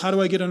thought was, how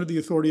do I get under the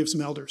authority of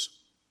some elders?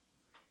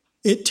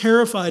 It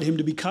terrified him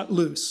to be cut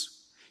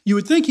loose. You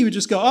would think he would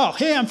just go, oh,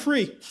 hey, I'm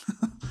free.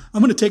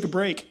 I'm going to take a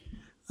break.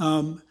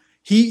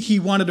 He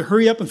wanted to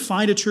hurry up and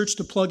find a church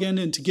to plug in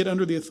and to get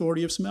under the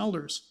authority of some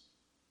elders.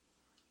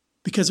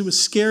 Because it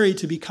was scary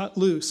to be cut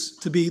loose,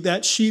 to be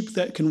that sheep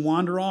that can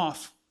wander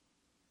off.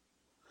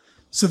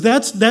 So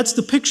that's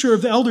the picture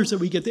of the elders that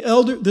we get.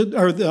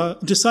 The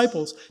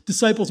disciples.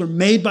 Disciples are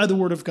made by the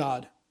Word of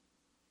God.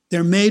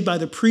 They're made by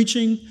the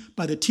preaching,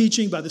 by the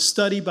teaching, by the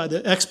study, by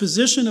the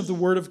exposition of the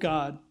Word of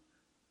God.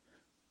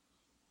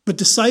 But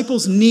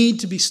disciples need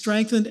to be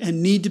strengthened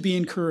and need to be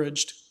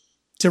encouraged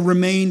to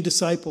remain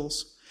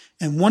disciples.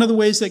 And one of the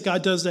ways that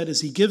God does that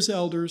is he gives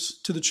elders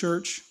to the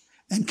church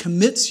and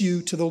commits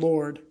you to the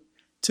Lord.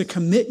 To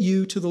commit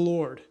you to the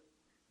Lord.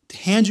 To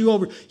hand you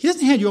over. He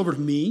doesn't hand you over to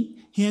me.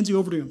 He hands you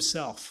over to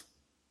himself.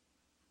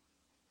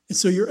 And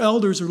so your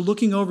elders are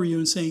looking over you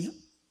and saying,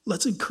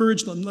 let's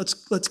encourage them.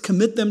 Let's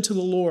commit them to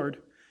the Lord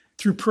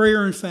through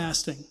prayer and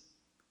fasting.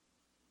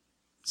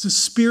 It's a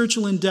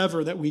spiritual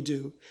endeavor that we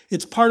do.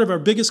 It's part of our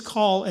biggest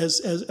call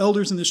as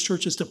elders in this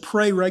church is to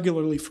pray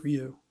regularly for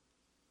you.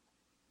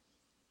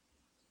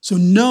 So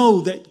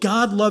know that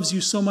God loves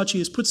you so much. He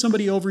has put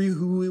somebody over you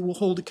who he will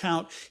hold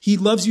account. He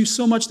loves you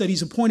so much that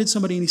he's appointed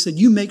somebody and he said,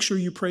 you make sure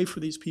you pray for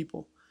these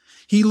people.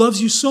 He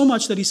loves you so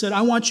much that he said,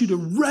 I want you to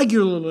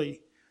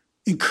regularly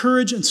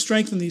encourage and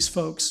strengthen these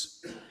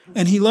folks.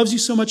 And he loves you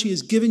so much, he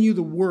has given you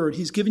the word.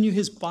 He's given you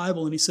his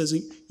Bible, and he says,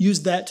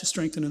 use that to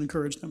strengthen and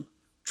encourage them.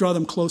 Draw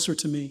them closer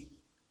to me.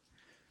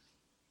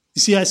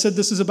 You see, I said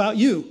this is about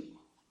you.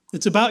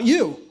 It's about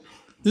you.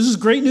 This is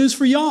great news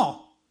for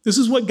y'all. This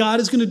is what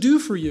God is going to do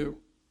for you.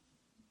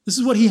 This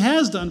is what he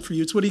has done for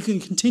you. It's what he can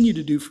continue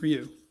to do for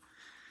you.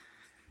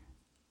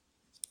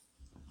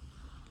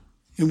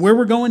 And where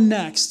we're going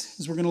next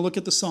is we're going to look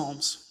at the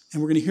Psalms.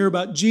 And we're going to hear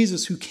about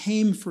Jesus who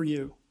came for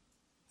you.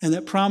 And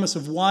that promise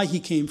of why he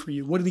came for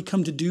you. What did he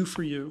come to do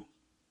for you?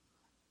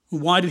 And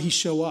why did he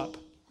show up?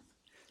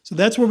 So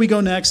that's where we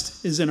go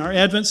next, is in our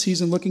Advent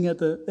season, looking at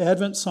the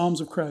Advent Psalms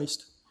of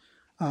Christ.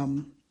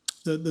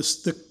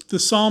 The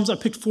Psalms, I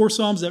picked 4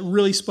 Psalms that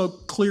really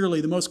spoke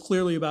clearly, the most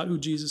clearly about who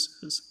Jesus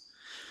is.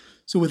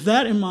 So with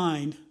that in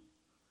mind,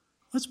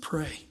 let's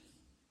pray.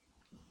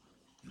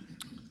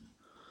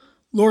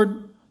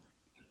 Lord,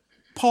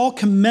 Paul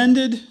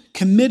committed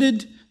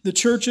the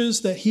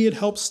churches that he had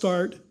helped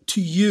start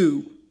to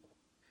you.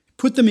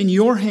 Put them in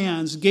your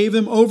hands, gave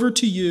them over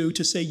to you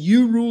to say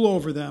you rule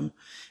over them.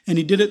 And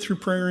he did it through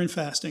prayer and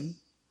fasting.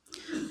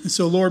 And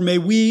so, Lord, may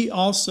we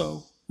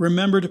also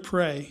remember to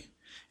pray.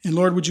 And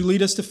Lord, would you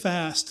lead us to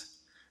fast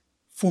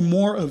for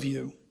more of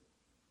you?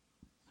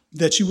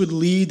 That you would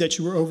lead, that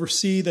you would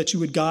oversee, that you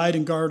would guide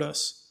and guard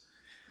us.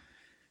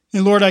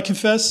 And Lord, I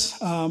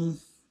confess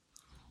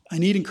I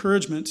need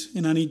encouragement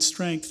and I need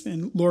strength.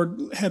 And Lord,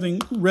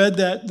 having read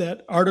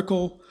that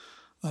article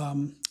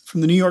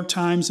from the New York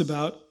Times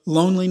about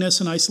loneliness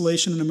and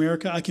isolation in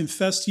America, I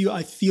confess to you,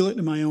 I feel it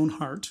in my own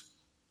heart.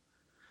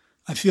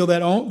 I feel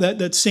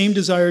that same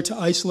desire to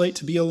isolate,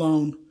 to be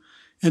alone,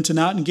 and to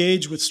not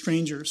engage with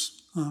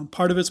strangers.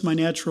 Part of it's my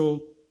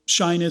natural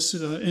shyness,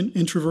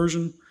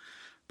 introversion.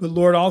 But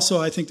Lord,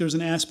 also I think there's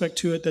an aspect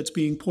to it that's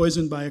being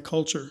poisoned by a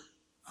culture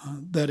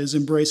that is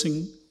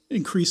embracing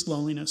increased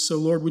loneliness. So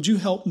Lord, would you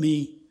help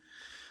me,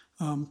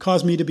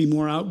 cause me to be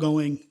more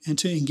outgoing and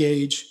to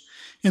engage.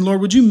 And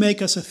Lord, would you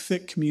make us a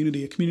thick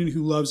community, a community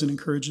who loves and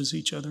encourages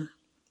each other.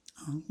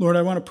 Lord,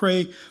 I want to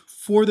pray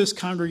for this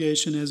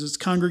congregation as it's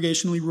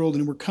congregationally ruled,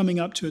 and we're coming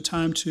up to a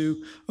time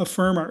to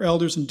affirm our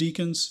elders and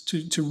deacons,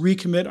 to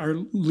recommit our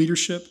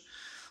leadership.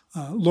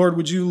 Lord,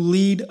 would you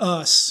lead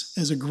us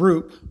as a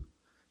group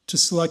to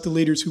select the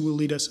leaders who will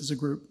lead us as a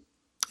group.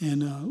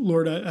 And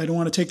Lord, I don't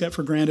want to take that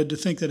for granted, to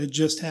think that it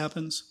just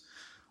happens.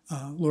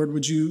 Lord,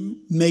 would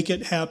you make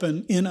it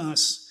happen in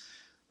us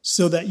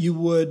so that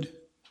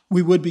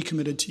we would be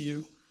committed to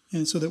you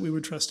and so that we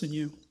would trust in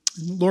you.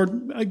 And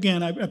Lord,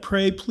 again, I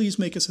pray, please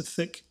make us a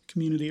thick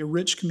community, a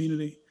rich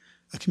community,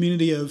 a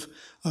community of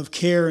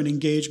care and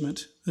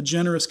engagement, a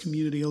generous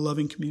community, a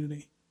loving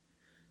community.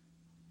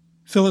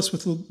 Fill us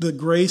with the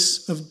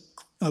grace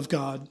of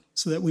God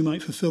so that we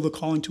might fulfill the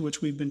calling to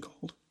which we've been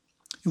called.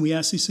 And we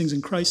ask these things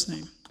in Christ's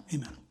name.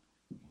 Amen.